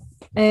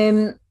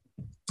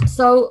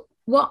 So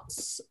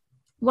what's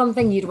one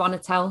thing you'd want to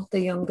tell the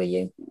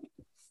younger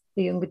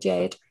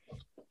Jade?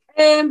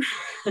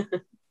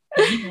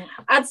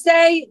 I'd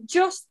say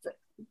just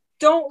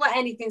don't let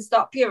anything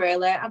stop you,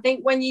 really. I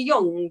think when you're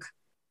young,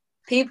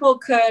 people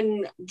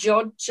can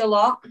judge a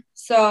lot.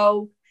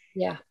 So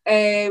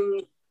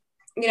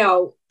you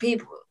know,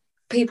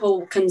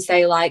 people can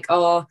say like,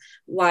 oh,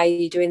 why are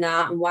you doing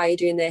that, and why are you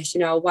doing this,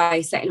 you know, why are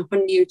you setting up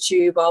on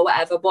YouTube or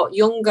whatever. But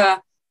younger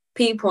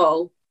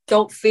people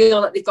don't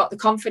feel that they've got the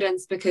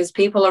confidence because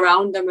people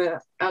around them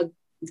are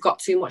got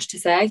too much to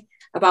say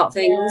about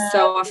things.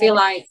 So I feel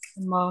like,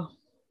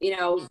 you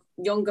know,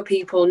 younger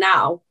people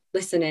now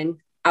listening,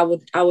 I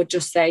would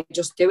just say,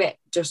 just do it.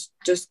 Just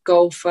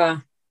go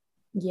for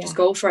just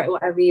go for it,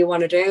 whatever you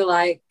want to do.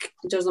 Like,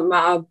 it doesn't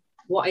matter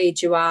what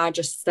age you are,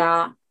 just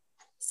start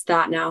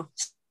now,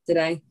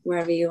 today,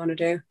 wherever you want to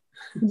do.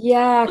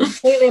 Yeah,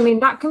 completely. I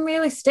mean, that can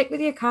really stick with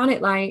you, can't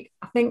it? Like,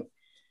 I think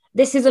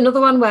this is another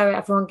one where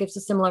everyone gives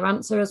a similar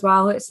answer as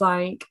well. It's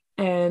like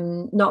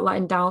not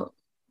letting doubt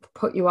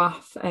put you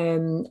off,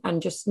 and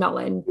just not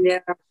letting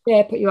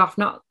fear put you off,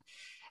 not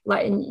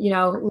letting, you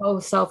know,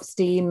 low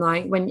self-esteem.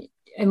 Like when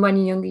you're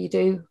younger, you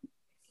do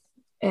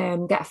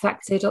get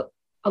affected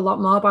a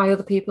lot more by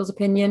other people's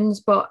opinions,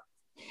 but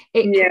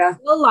it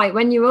still, like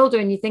when you're older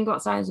and you think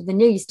about starting something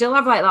new, you still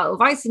have like that little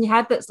voice in your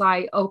head that's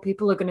like, oh,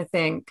 people are going to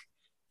think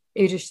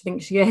who does she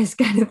think she is,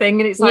 kind of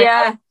thing. And it's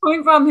like,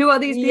 coming from, who are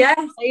these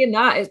people saying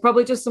that? It's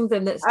probably just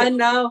something that's I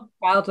know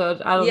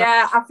childhood. I don't know.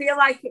 I feel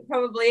like it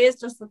probably is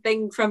just a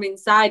thing from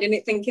inside, and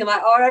it thinking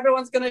like, oh,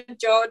 everyone's going to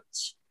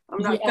judge,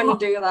 I'm not going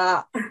to do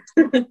that.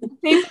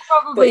 People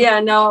probably,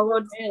 but no, I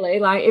would really,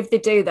 like, if they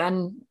do,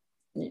 then,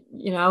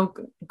 you know,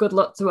 good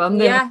luck to them.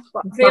 Yeah,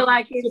 but I feel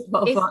like if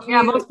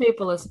most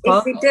people are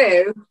support. If they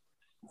do,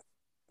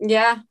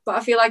 but I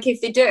feel like if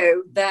they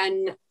do,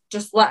 then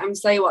just let them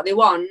say what they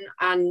want,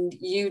 and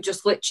you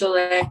just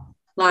literally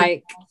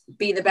like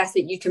be the best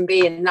that you can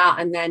be in that,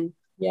 and then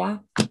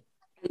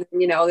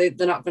you know,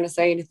 they're not going to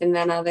say anything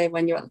then, are they,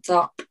 when you're at the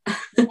top?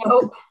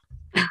 Nope.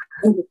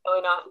 Really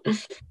not.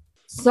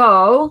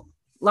 So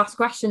last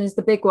question is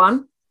the big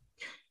one.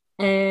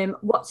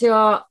 What's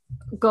your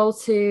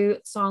go-to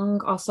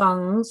song or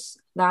songs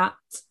that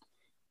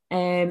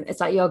is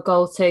like your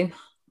go-to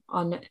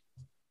on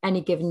any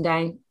given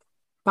day,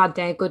 bad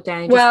day, good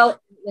day, just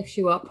lifts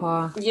you up?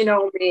 Or you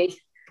know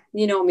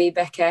me,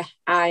 Becky,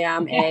 I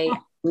am a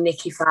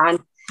Nicki fan.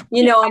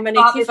 You know, I'm a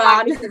Nicki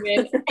fan.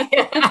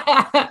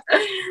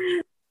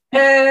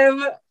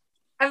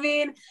 I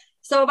mean,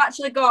 so I've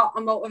actually got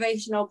a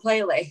motivational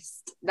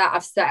playlist that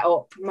I've set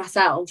up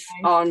myself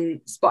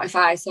on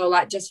Spotify. So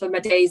like, just for my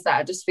days that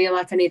I just feel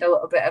like I need a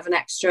little bit of an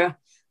extra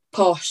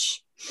push,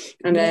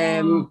 and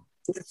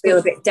just feel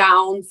a bit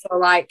down. So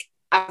like,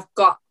 I've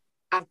got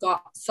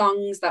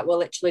songs that will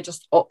literally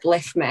just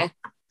uplift me.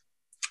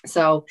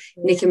 So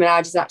Nicki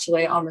Minaj is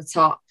actually on the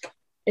top.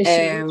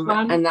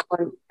 And that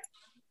one,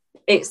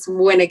 it's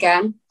Win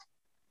Again.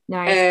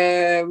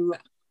 Nice.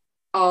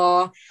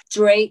 Or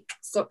Drake,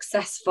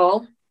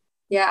 Successful.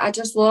 Yeah, I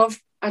just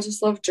love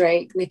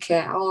Drake, Nicki,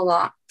 all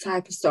that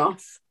type of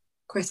stuff.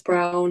 Chris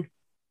Brown.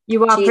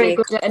 You are pretty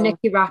good at a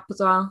Nicki rap as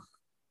well.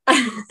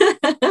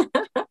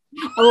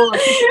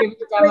 Literally,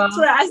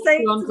 I say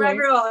it to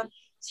everyone,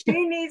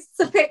 she needs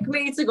to pick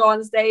me to go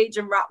on stage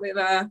and rap with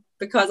her,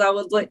 because I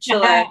would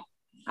literally,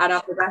 I'd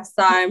have the best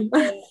time.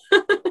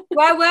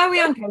 Where were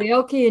we on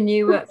karaoke? And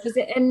you was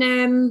it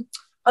in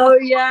oh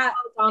yeah,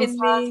 in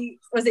the,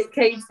 was it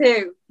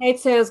K2?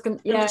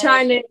 K2 in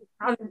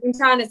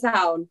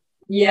Chinatown.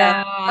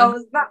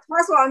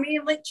 That's what I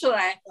mean, literally.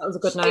 That was a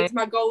good night. It's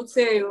my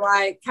go-to,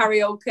 like,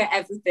 karaoke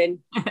everything,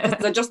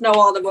 because I just know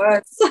all the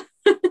words.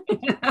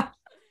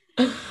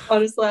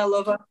 Honestly, I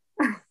love her.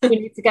 We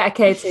need to get a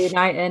K2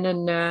 night in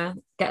and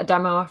get a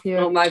demo off you.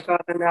 Oh my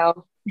god, I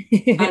know.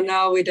 I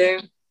know we do.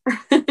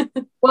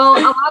 Well,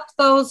 I'll add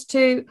those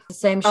to the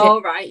same shit.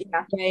 Oh right,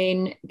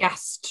 main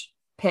guest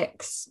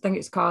picks, I think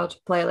it's called,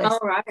 playlist. All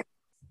right.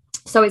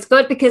 So it's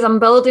good because I'm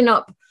building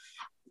up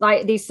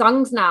like these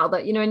songs now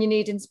that, you know, and you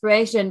need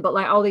inspiration, but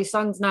like all these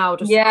songs now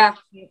just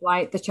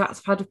like the chats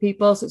I've had with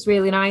people, so it's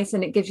really nice,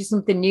 and it gives you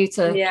something new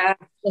to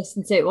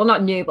listen to. Well,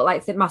 not new, but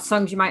like my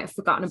songs you might have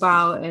forgotten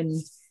about, and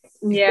it's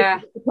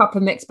a proper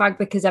mixed bag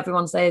because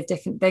everyone says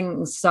different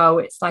things, so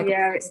it's like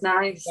it's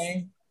nice.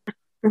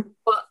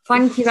 But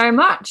thank you very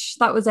much,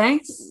 that was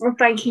ace. Well,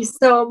 thank you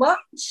so much.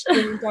 I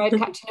enjoyed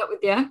catching up with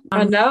you.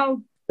 I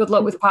know. Good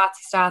luck with party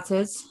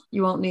starters.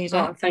 You won't need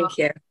it. Thank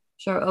you.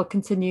 Sure, it'll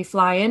continue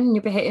flying.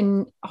 You'll be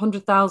hitting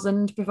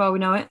 100,000 before we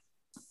know it.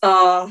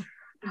 Oh,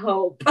 I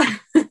hope.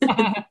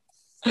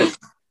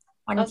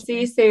 I'll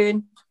see you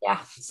soon. Yeah.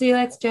 See you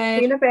later, Jade.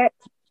 See you in a bit.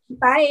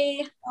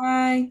 Bye.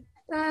 Bye.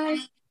 Bye.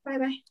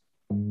 Bye.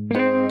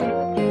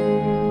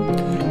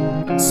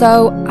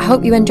 So I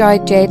hope you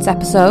enjoyed Jade's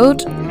episode.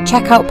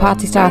 Check out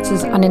Party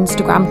Starters on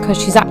Instagram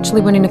because she's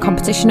actually running a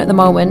competition at the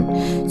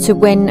moment to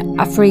win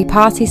a free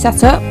party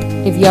setup.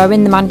 If you're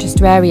in the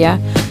Manchester area,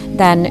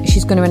 then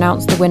she's going to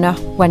announce the winner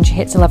when she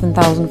hits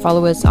 11,000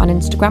 followers on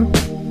Instagram.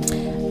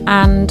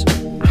 And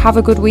have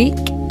a good week.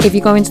 If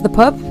you go into the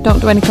pub, don't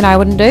do anything I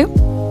wouldn't do.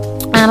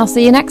 And I'll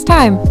see you next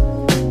time.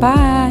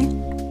 Bye.